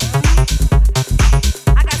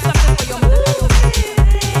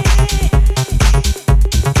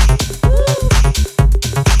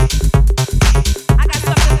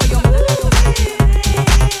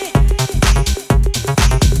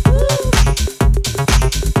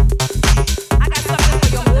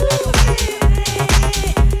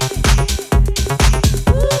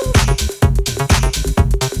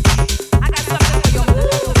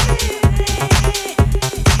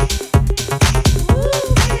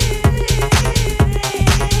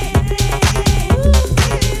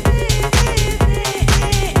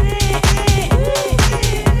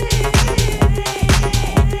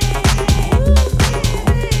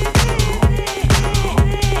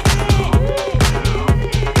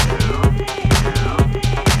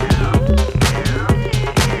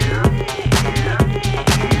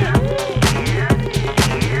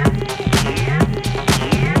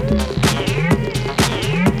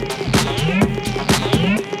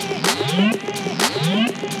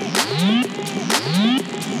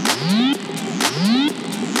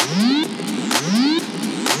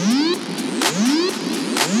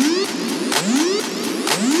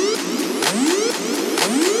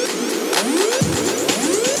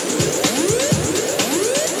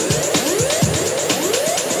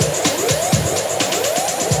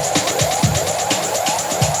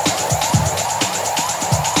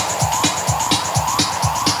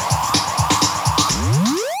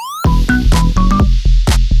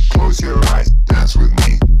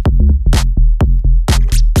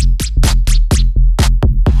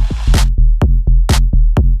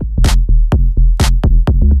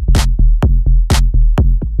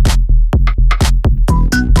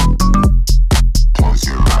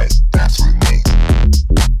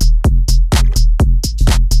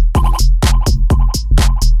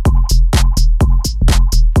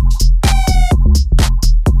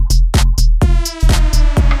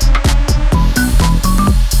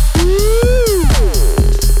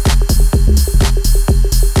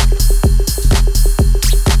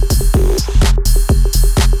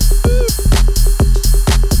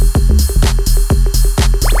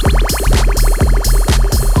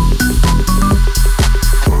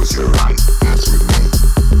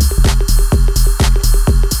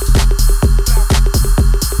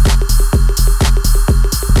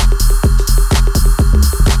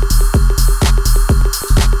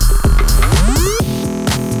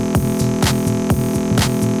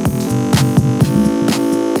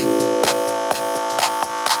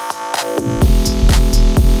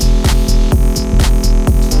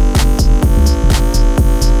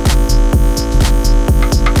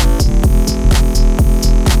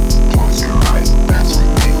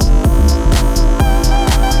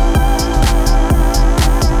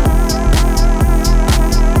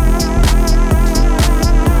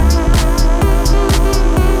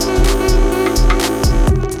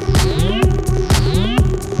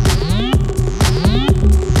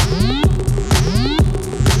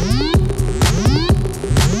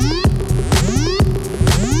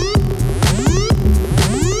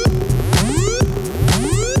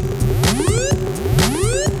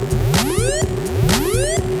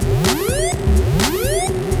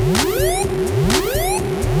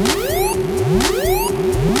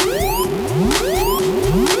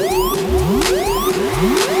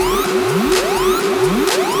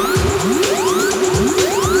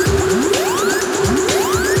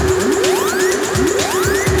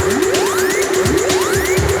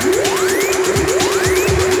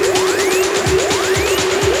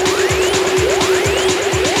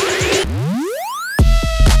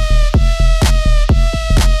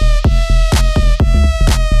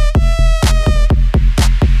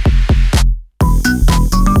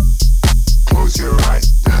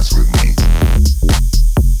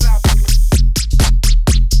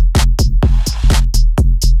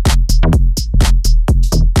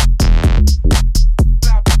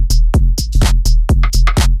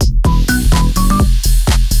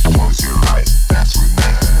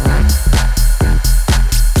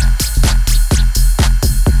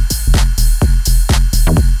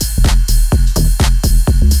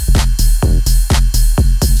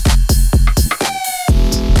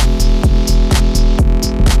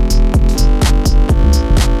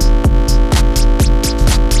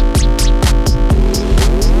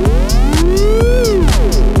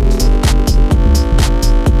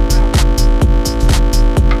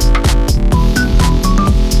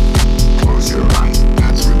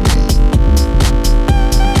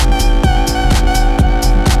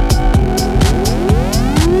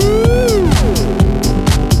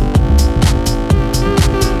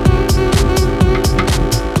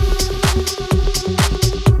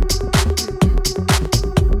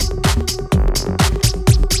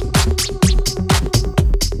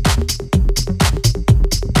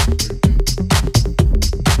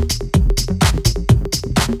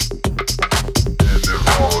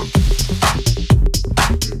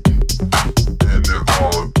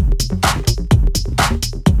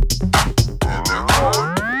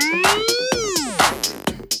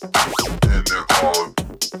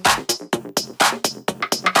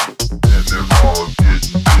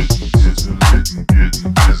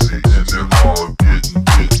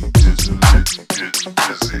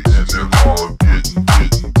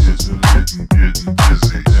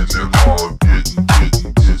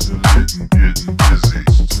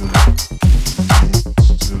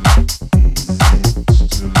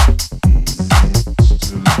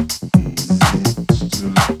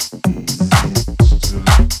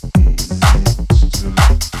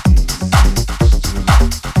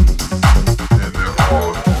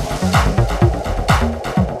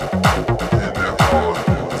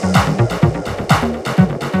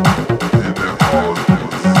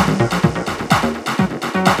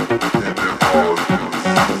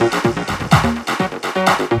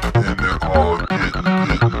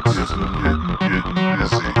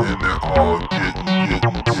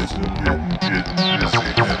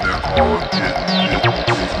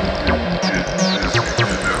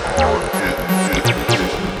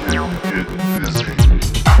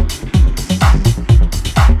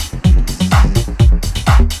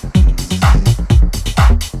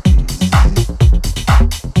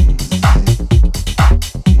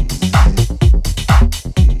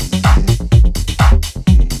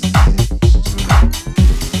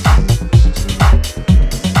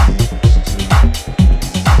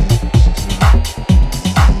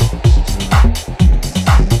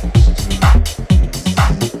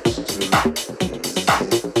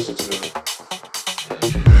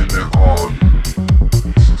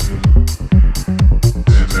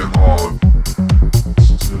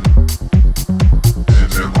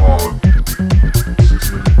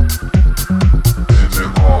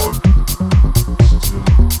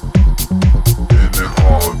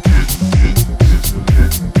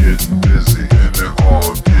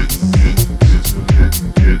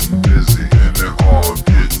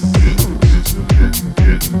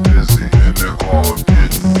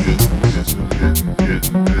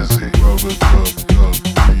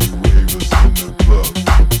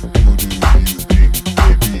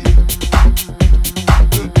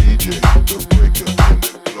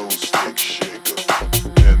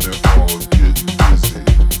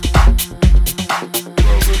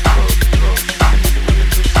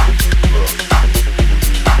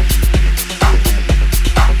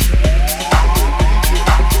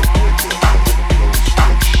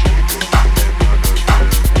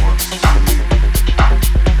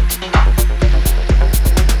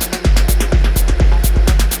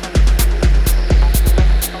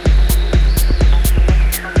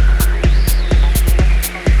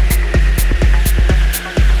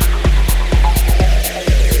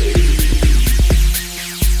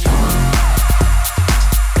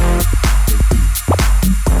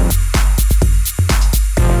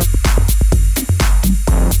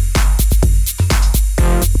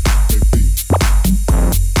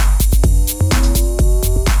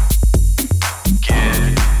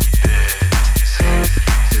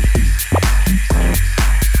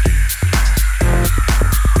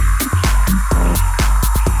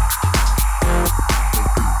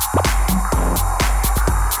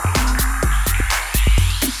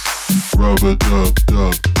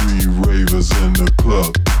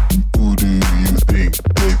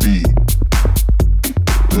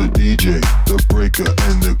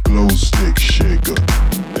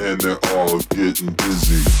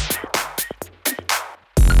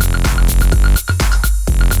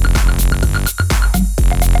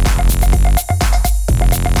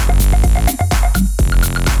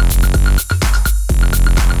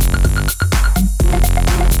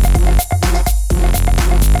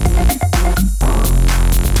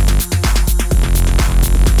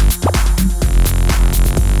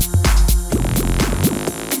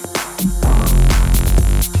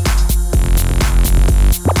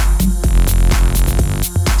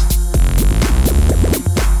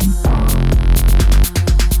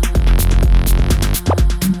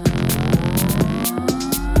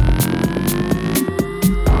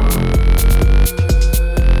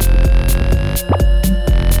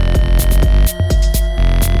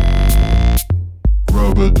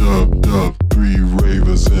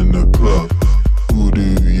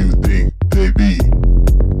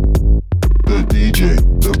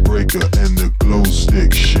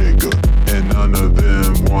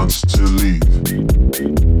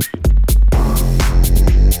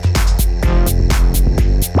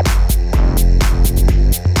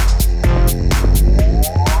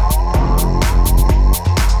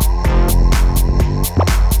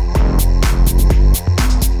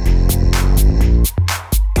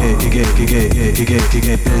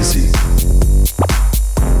get busy.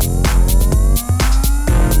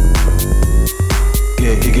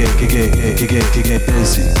 Get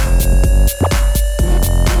busy.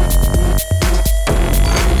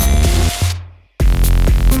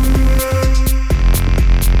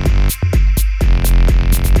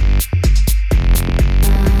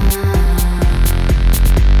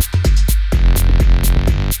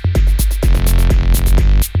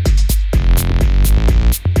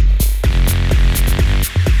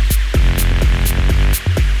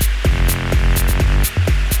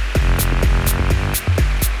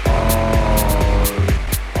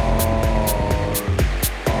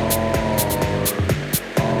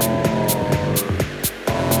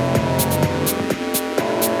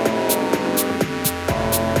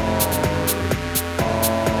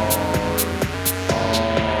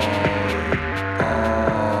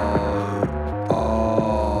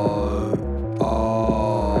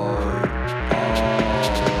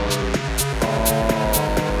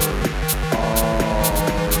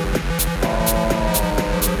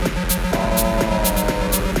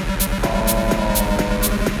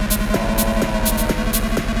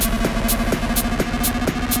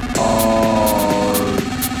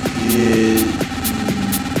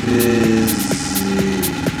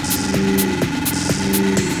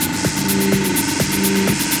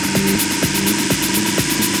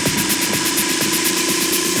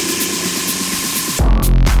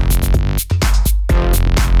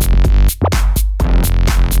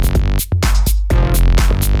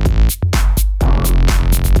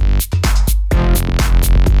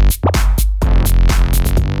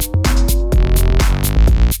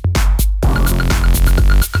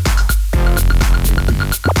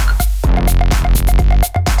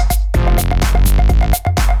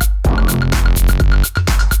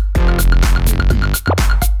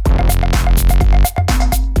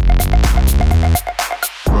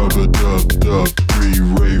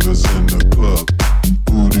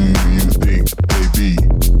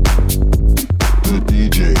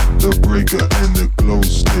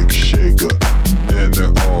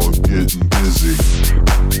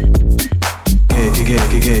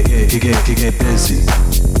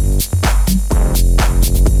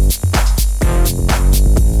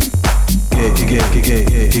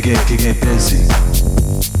 get busy.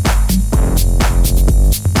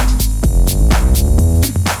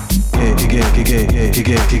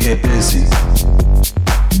 Get busy.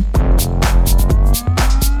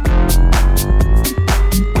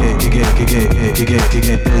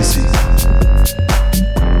 Get busy.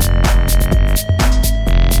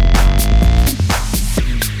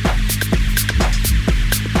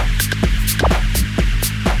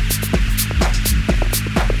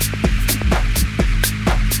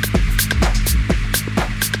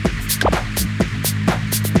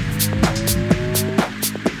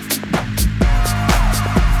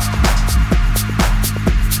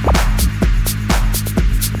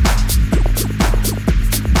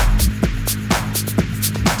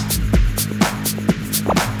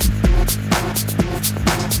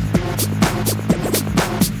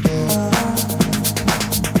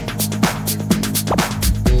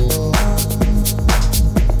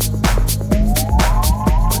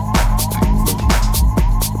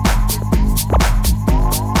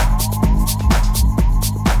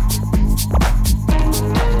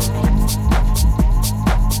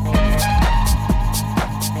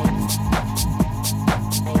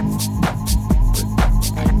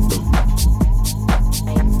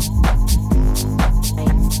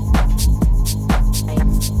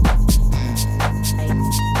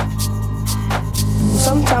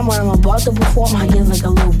 Sometimes when I'm about to perform, I get like a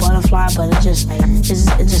little butterfly, but it just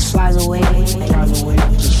flies away.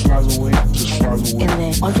 Just flies away. And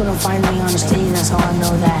then once when I'm finally on the stage, that's how I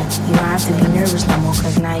know that you don't have to be nervous no more,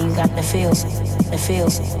 cause now you got the feels.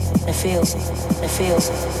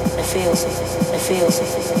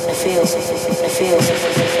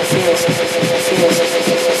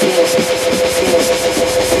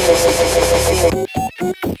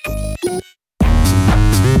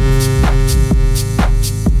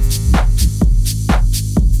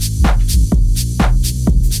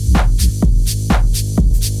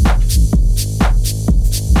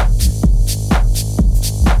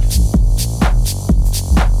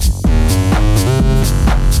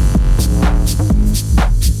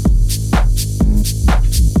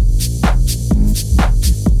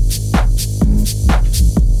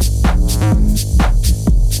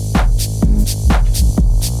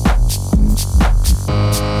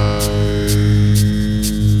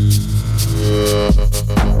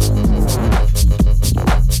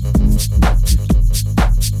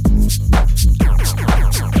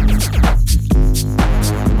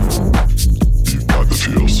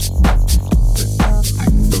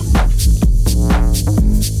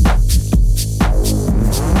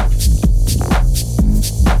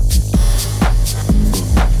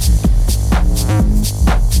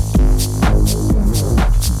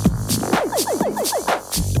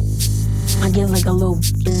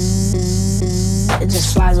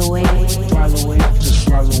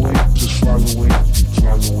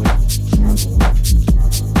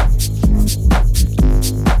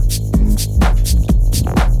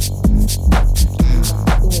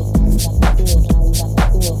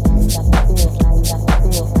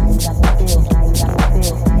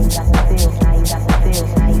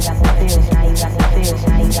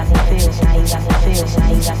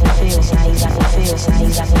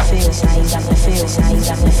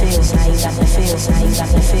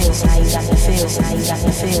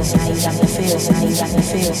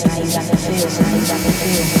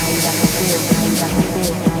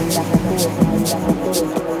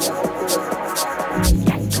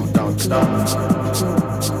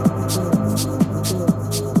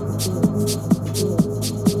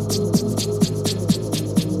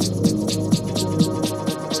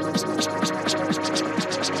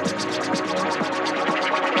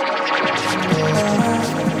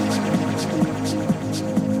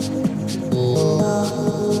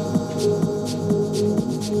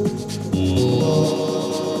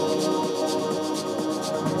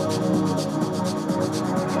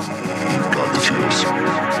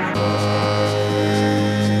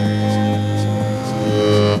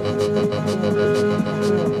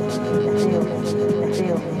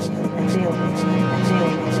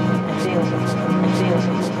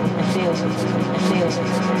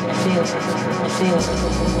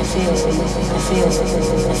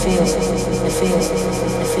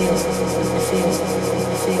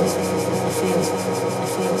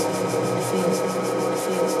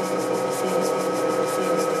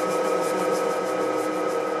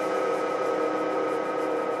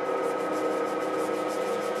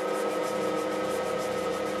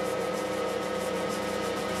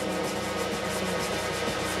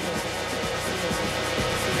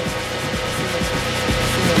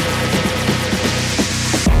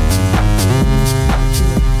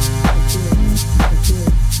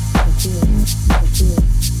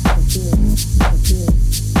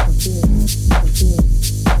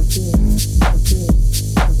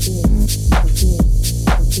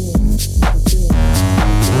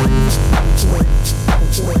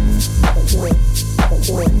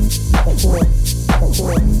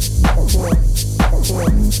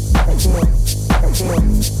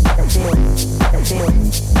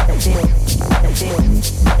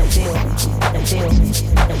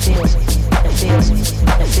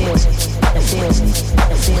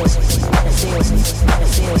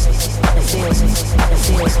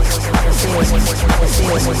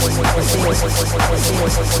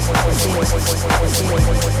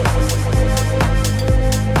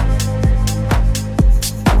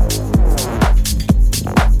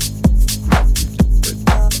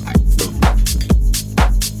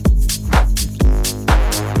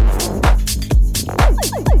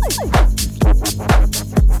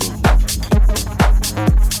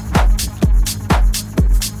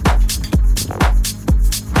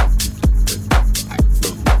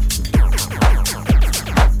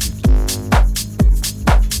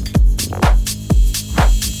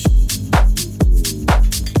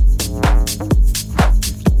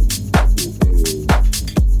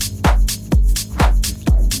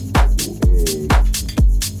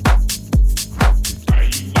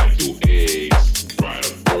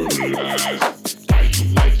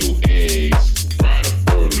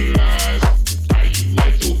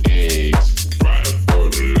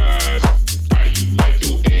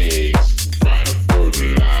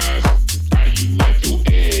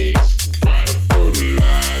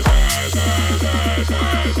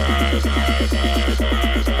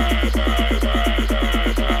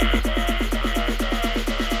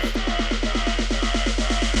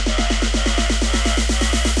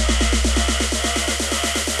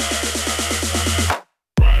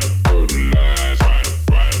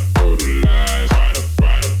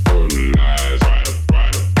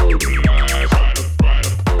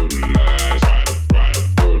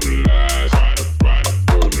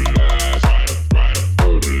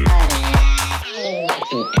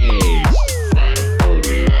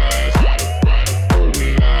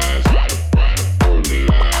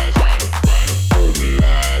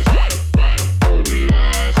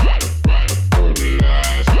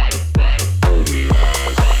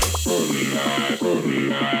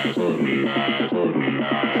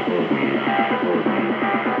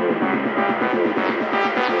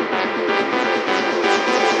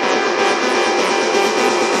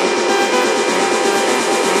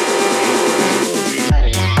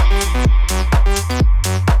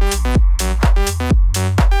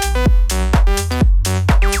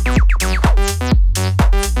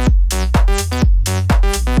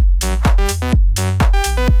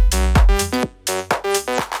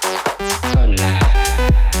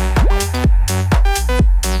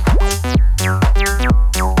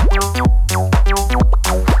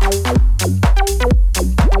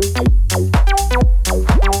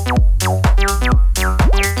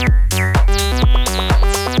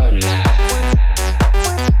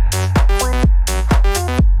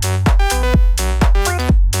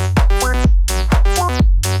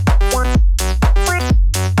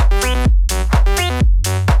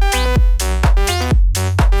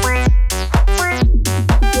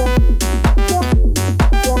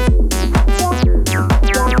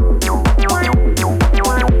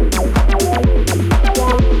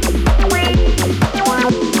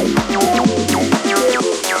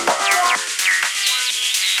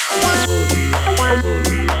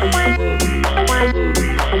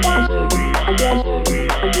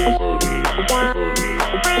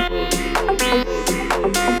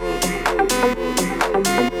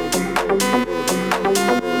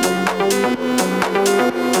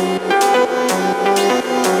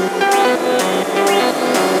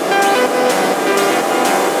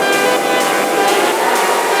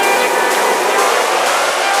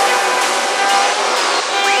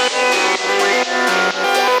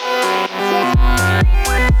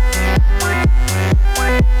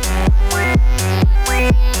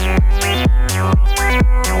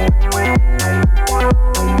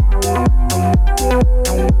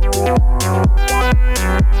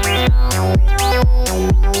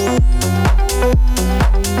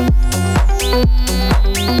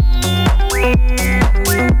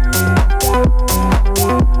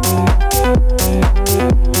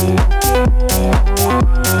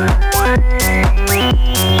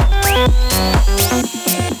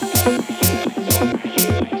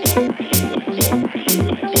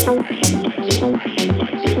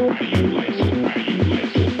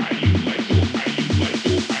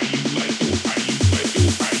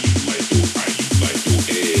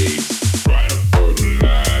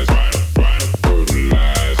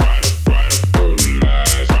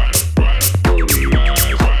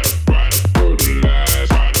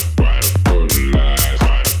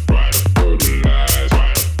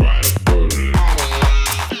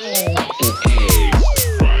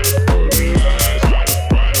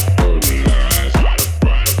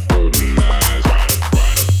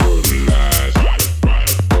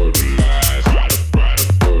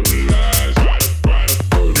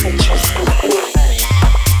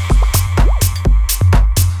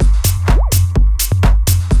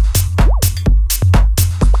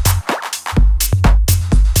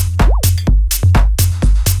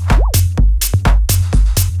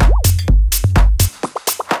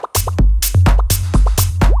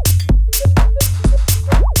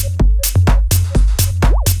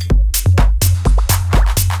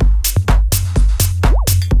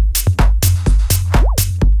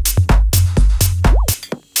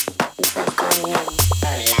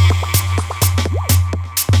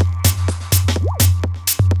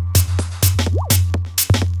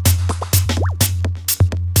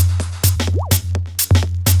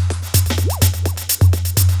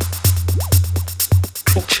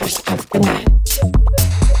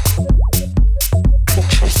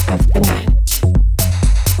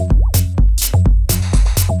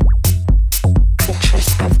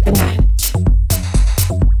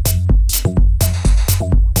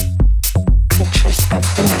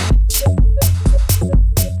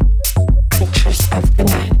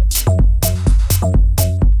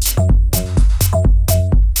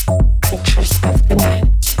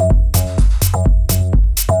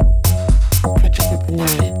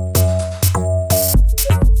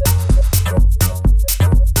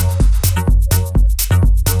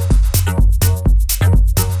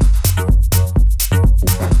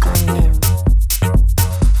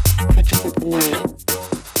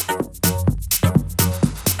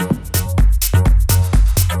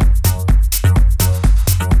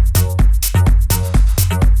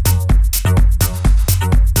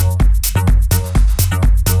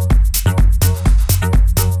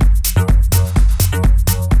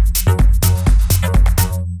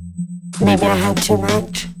 Maybe I had too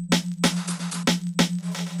much.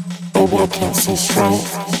 Maybe I can't see straight.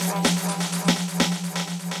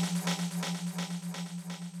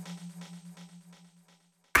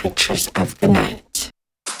 Creatures of the night.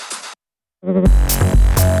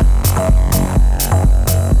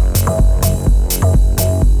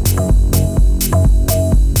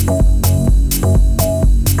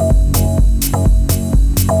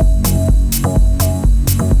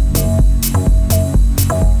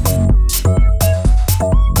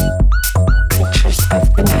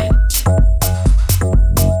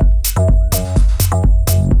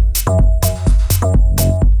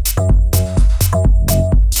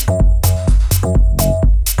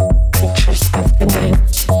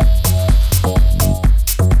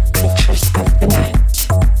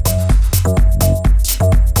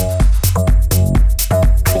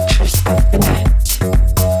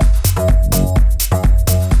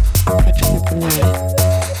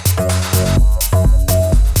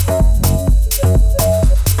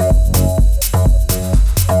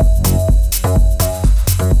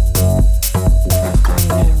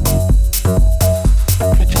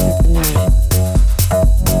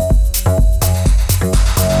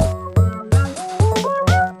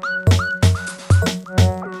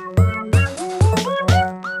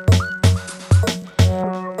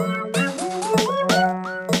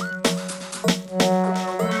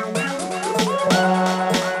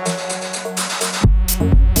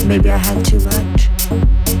 Maybe I had too much.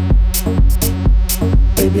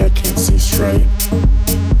 Maybe I can't see straight.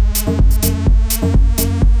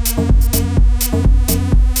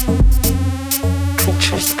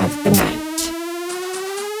 Creatures of the night.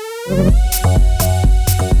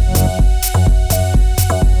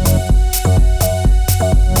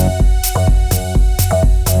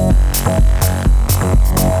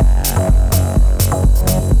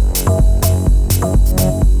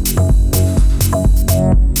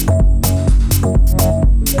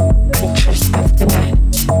 Creatures of the night.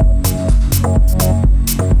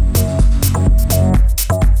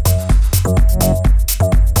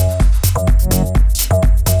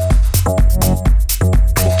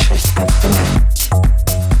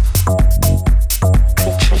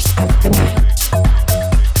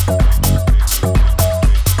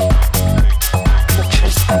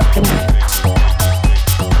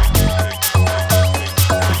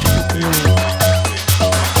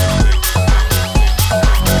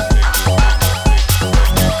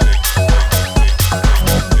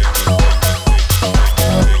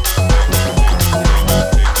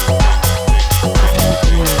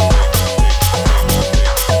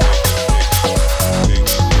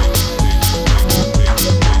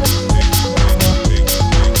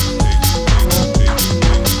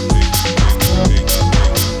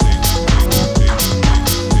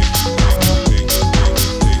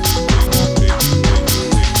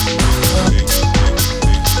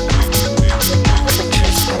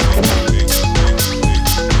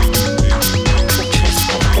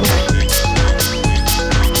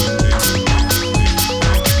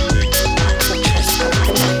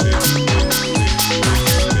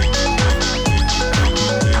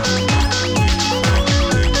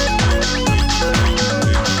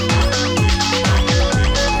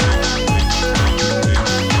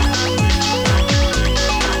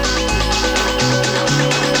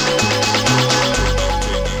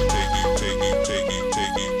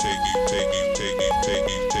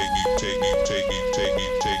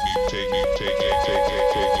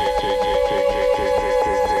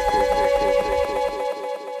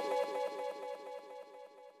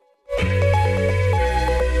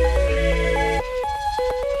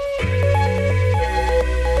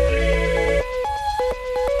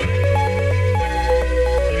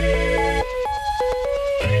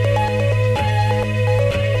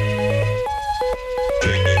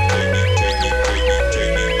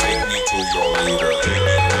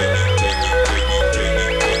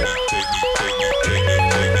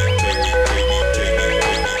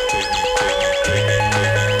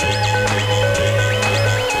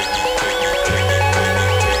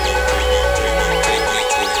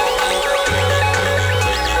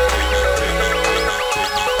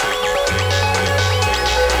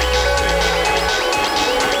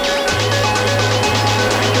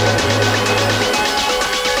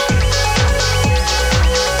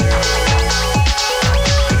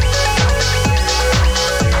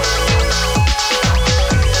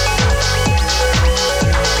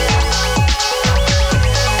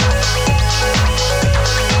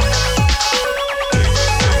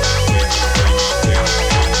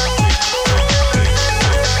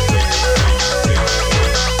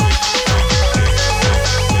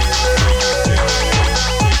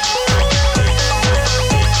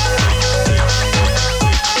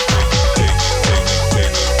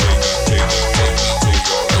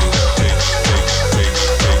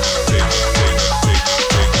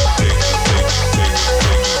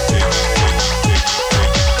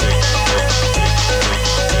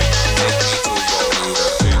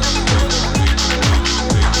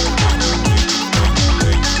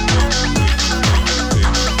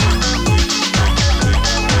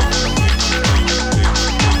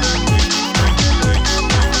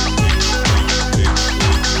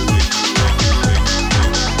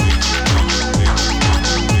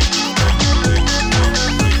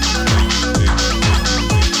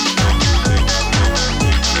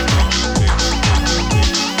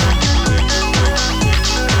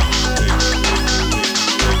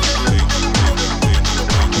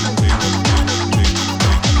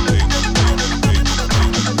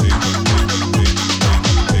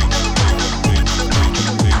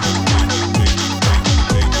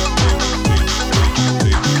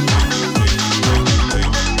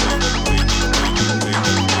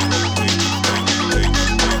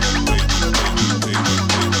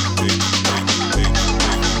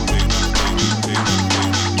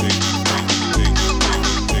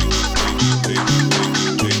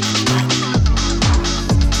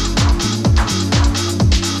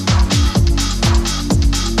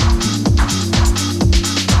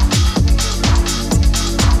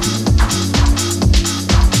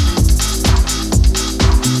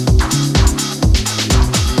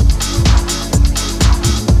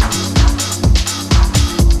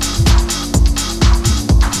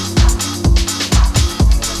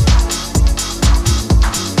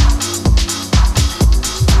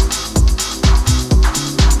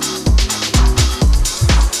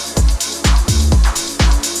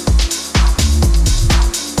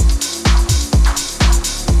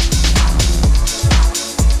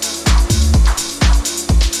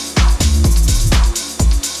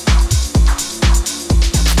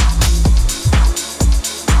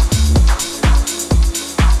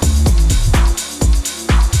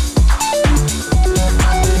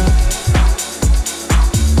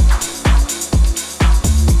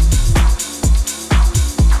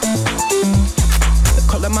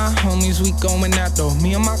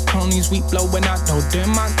 Me and my cronies, we blowing out, no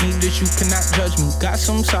damn I need this, you cannot judge me. Got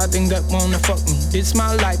some side thing that wanna fuck me. This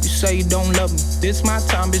my life, you say you don't love me. This my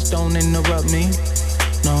time, bitch, don't interrupt me.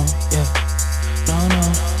 No, yeah, no,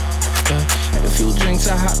 yeah. Had a few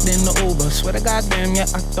drinks, I hopped in the Uber. Swear to goddamn,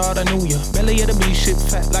 yeah, I thought I knew ya. Belly of the beast, shit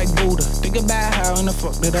fat like Buddha. Think about how in the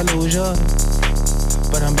fuck did I lose ya?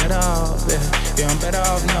 But I'm better off, yeah, I'm better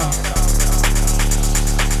off now.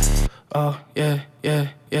 Oh, yeah.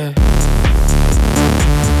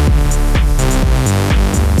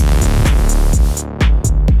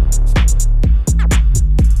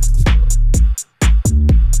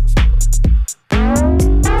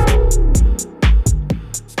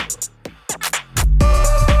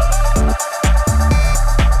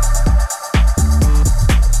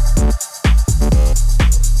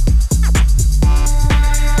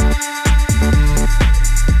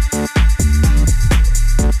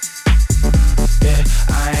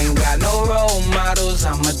 Got no role models,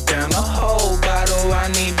 I'ma down the whole bottle. I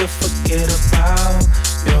need to forget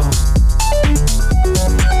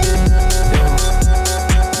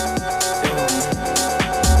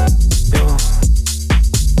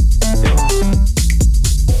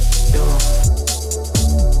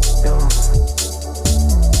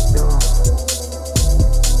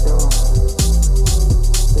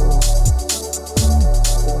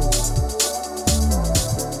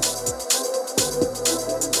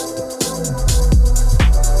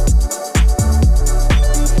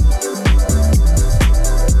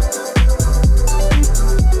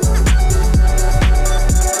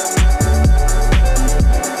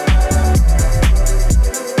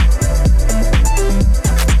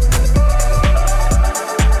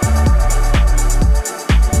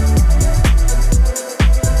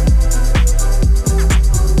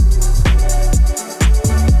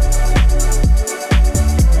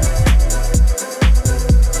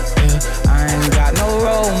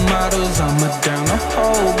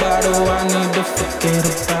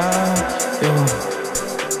about you.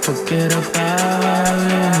 Forget about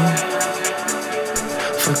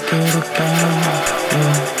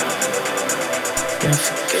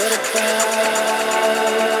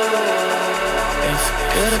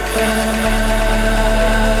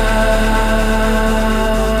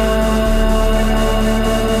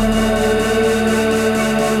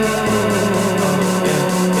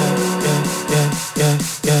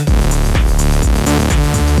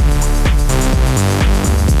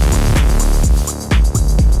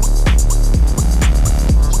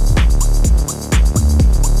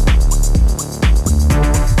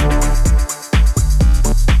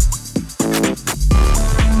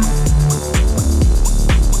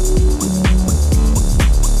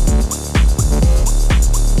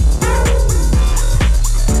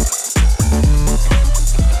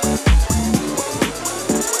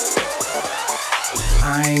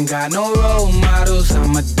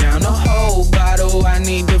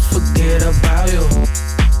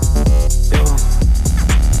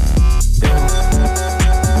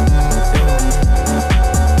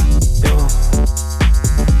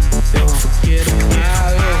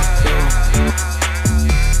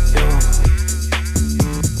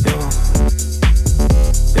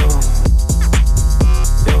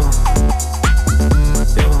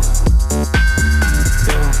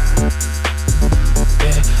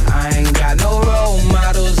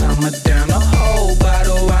down the whole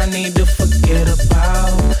bottle, I need to forget about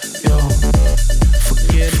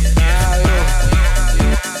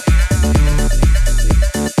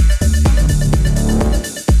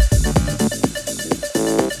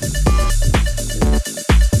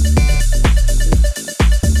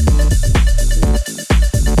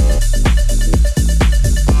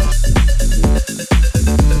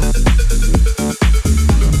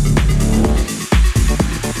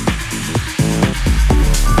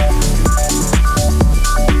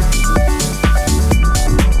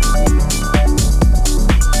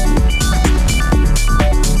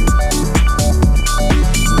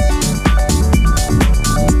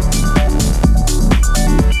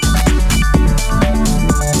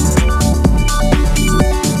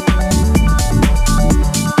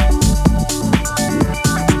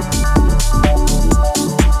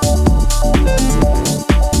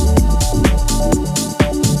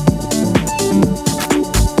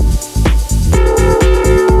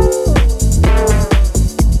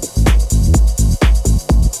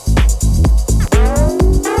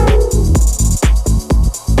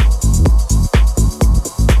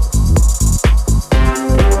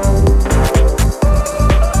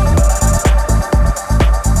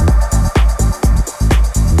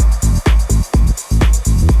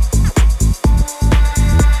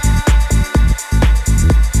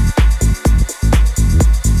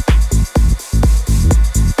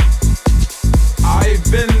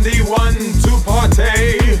been the one to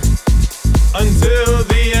party until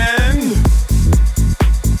the end.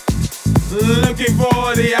 Looking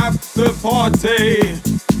for the after party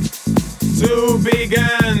to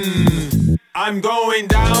begin. I'm going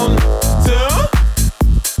down to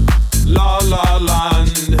La La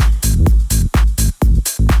Land.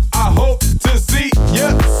 I hope to see you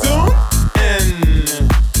soon in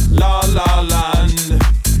La La Land.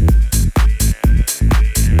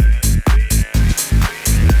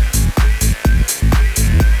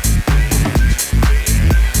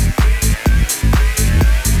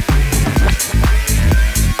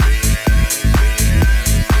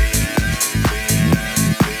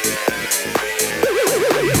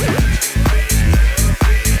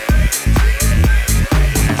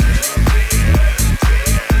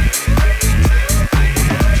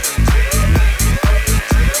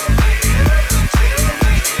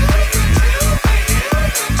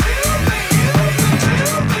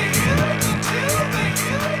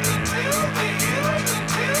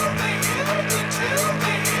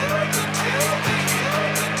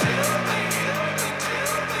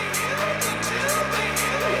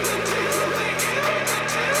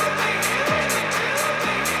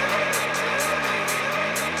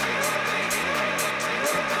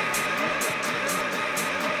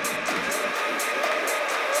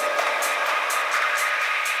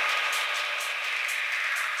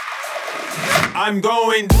 I'm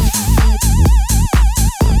going.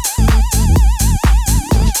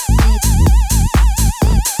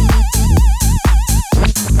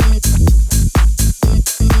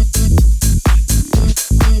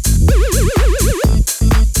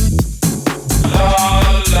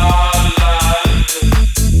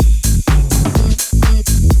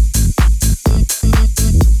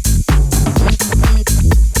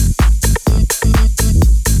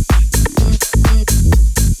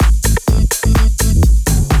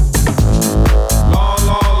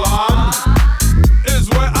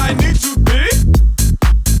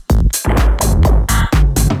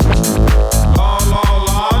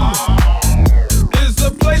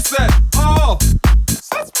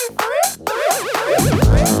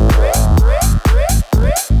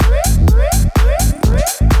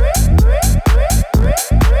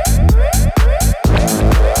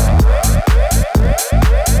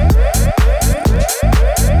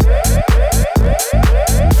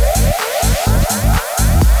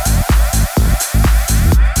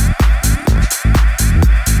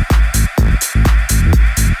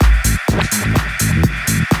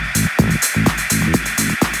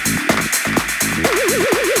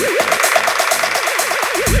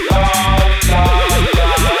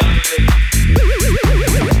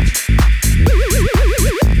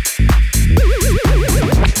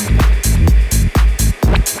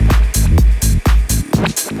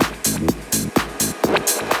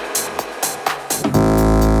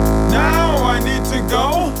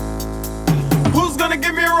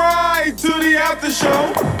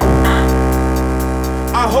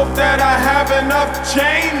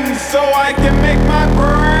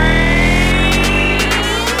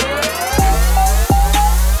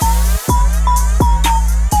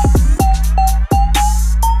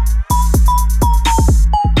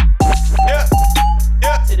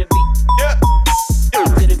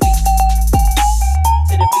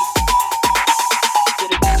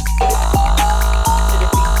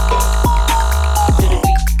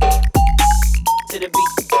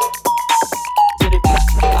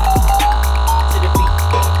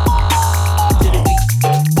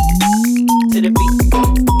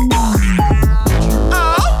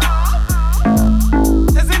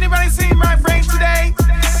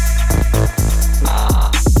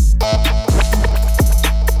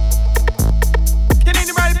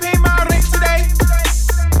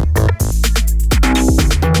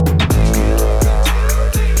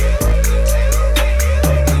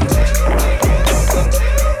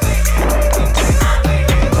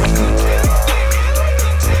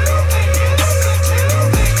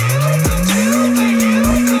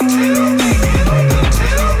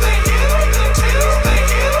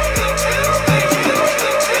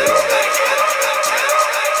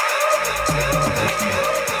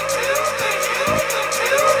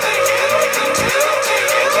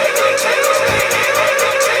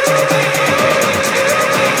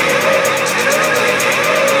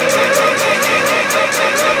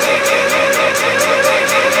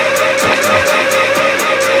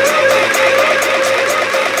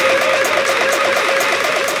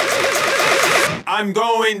 I'm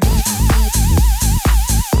going.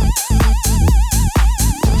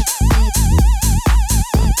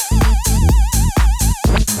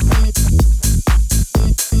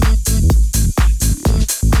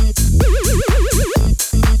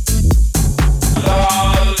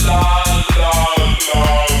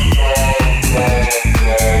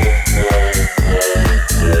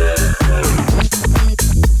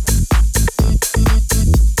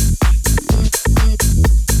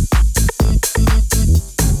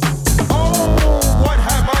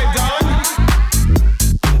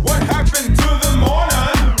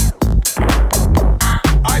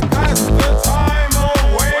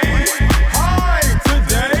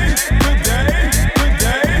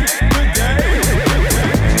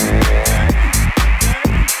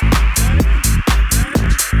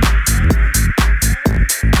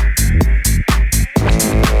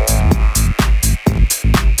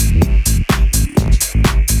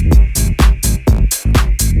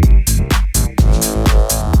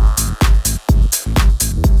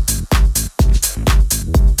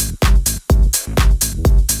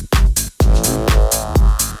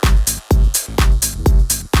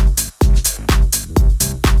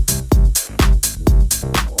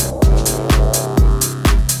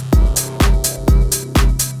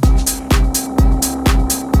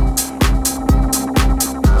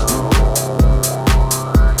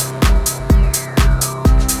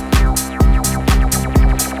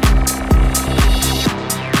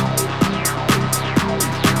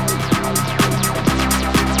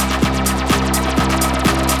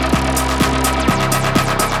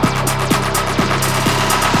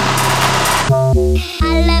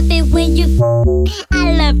 when you.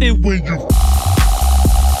 I love it when you.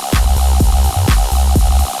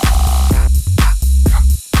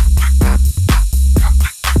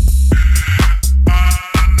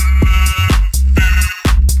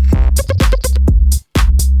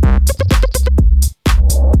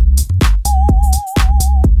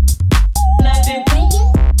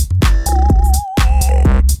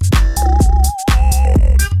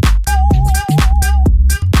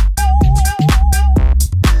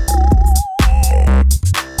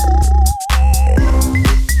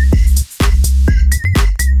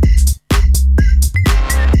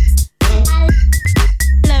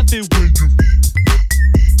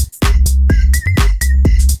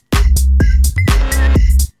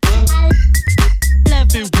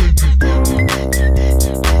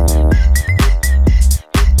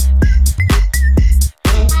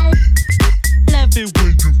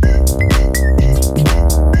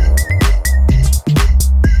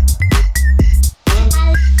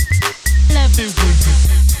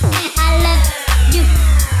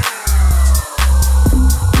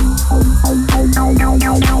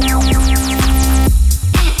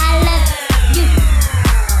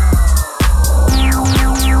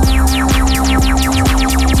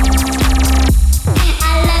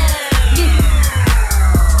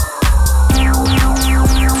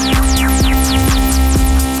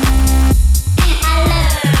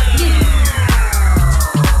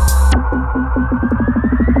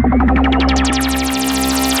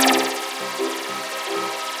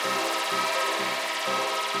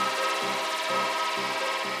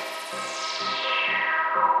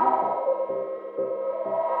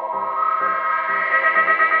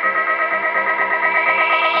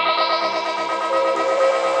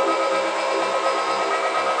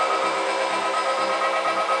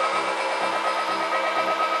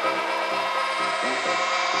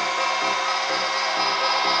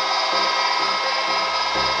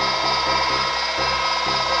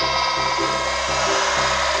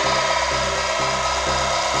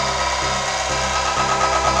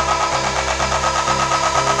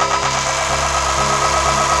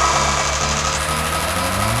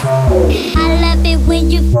 I love it when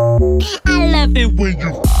you. I love it when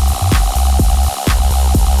you.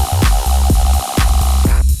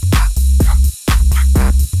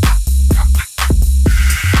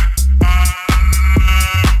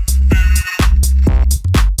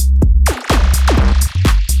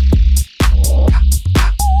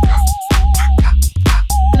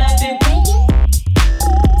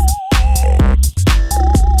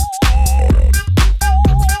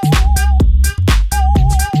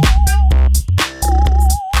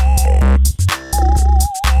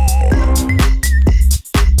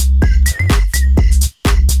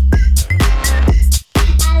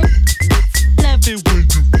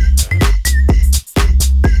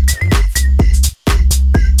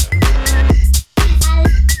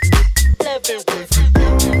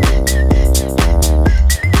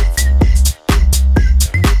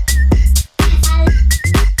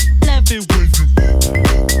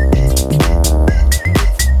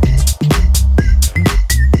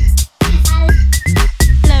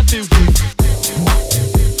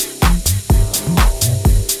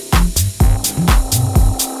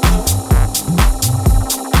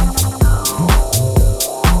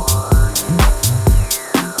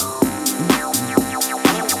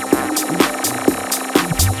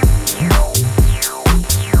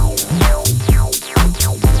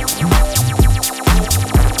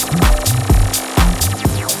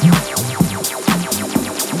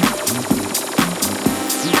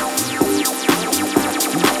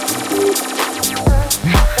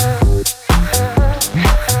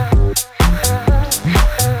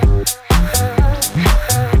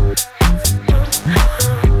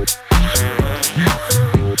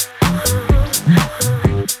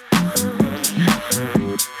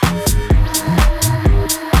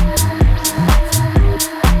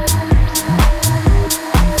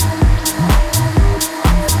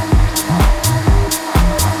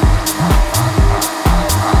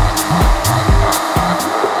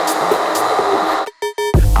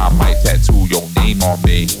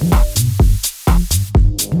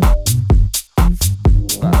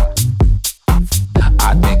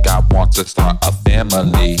 To start a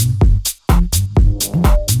family.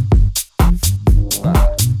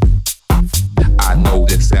 I know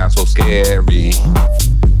this sounds so scary,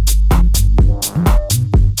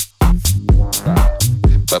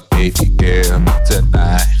 but baby girl,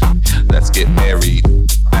 tonight, let's get married.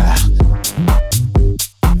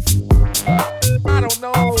 I don't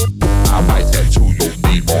know. I might tattoo your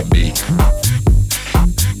name on me.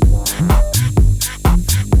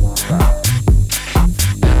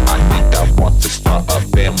 I think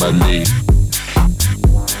family.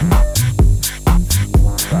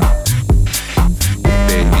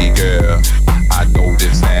 Baby girl, I know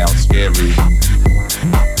this sounds scary,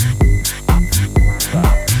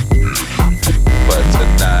 but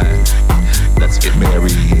tonight, let's get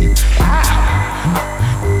married.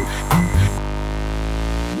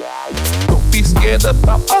 Don't be scared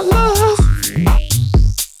about our love.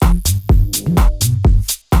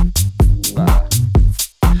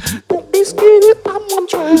 Don't be scared if I'm on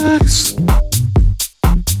drugs.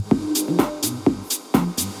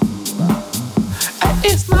 And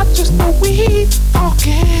it's not just the weed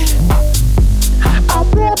talking. I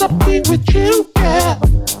wanna be with you, girl.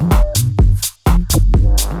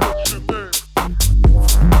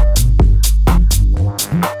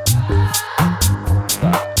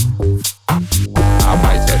 I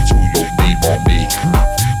might tattoo your name on me.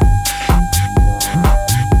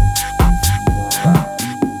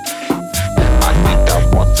 I think I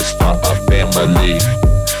want to start a family.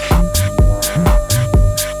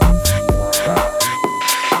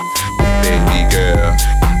 Baby girl,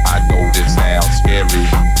 I know this sounds scary,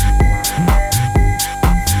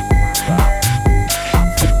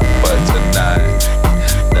 but tonight,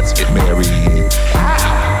 let's get married.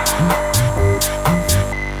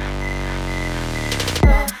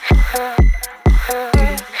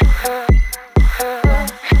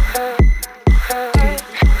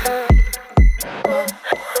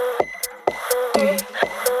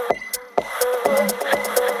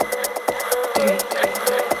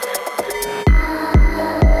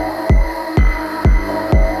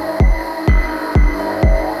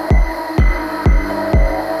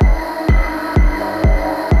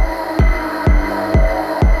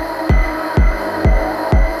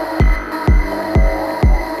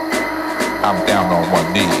 I'm down on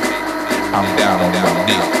one knee. I'm down on one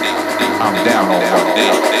knee. I'm down on one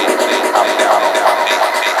knee. I'm down on one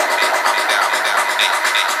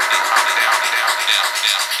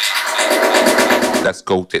knee. Let's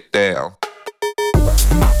go get down.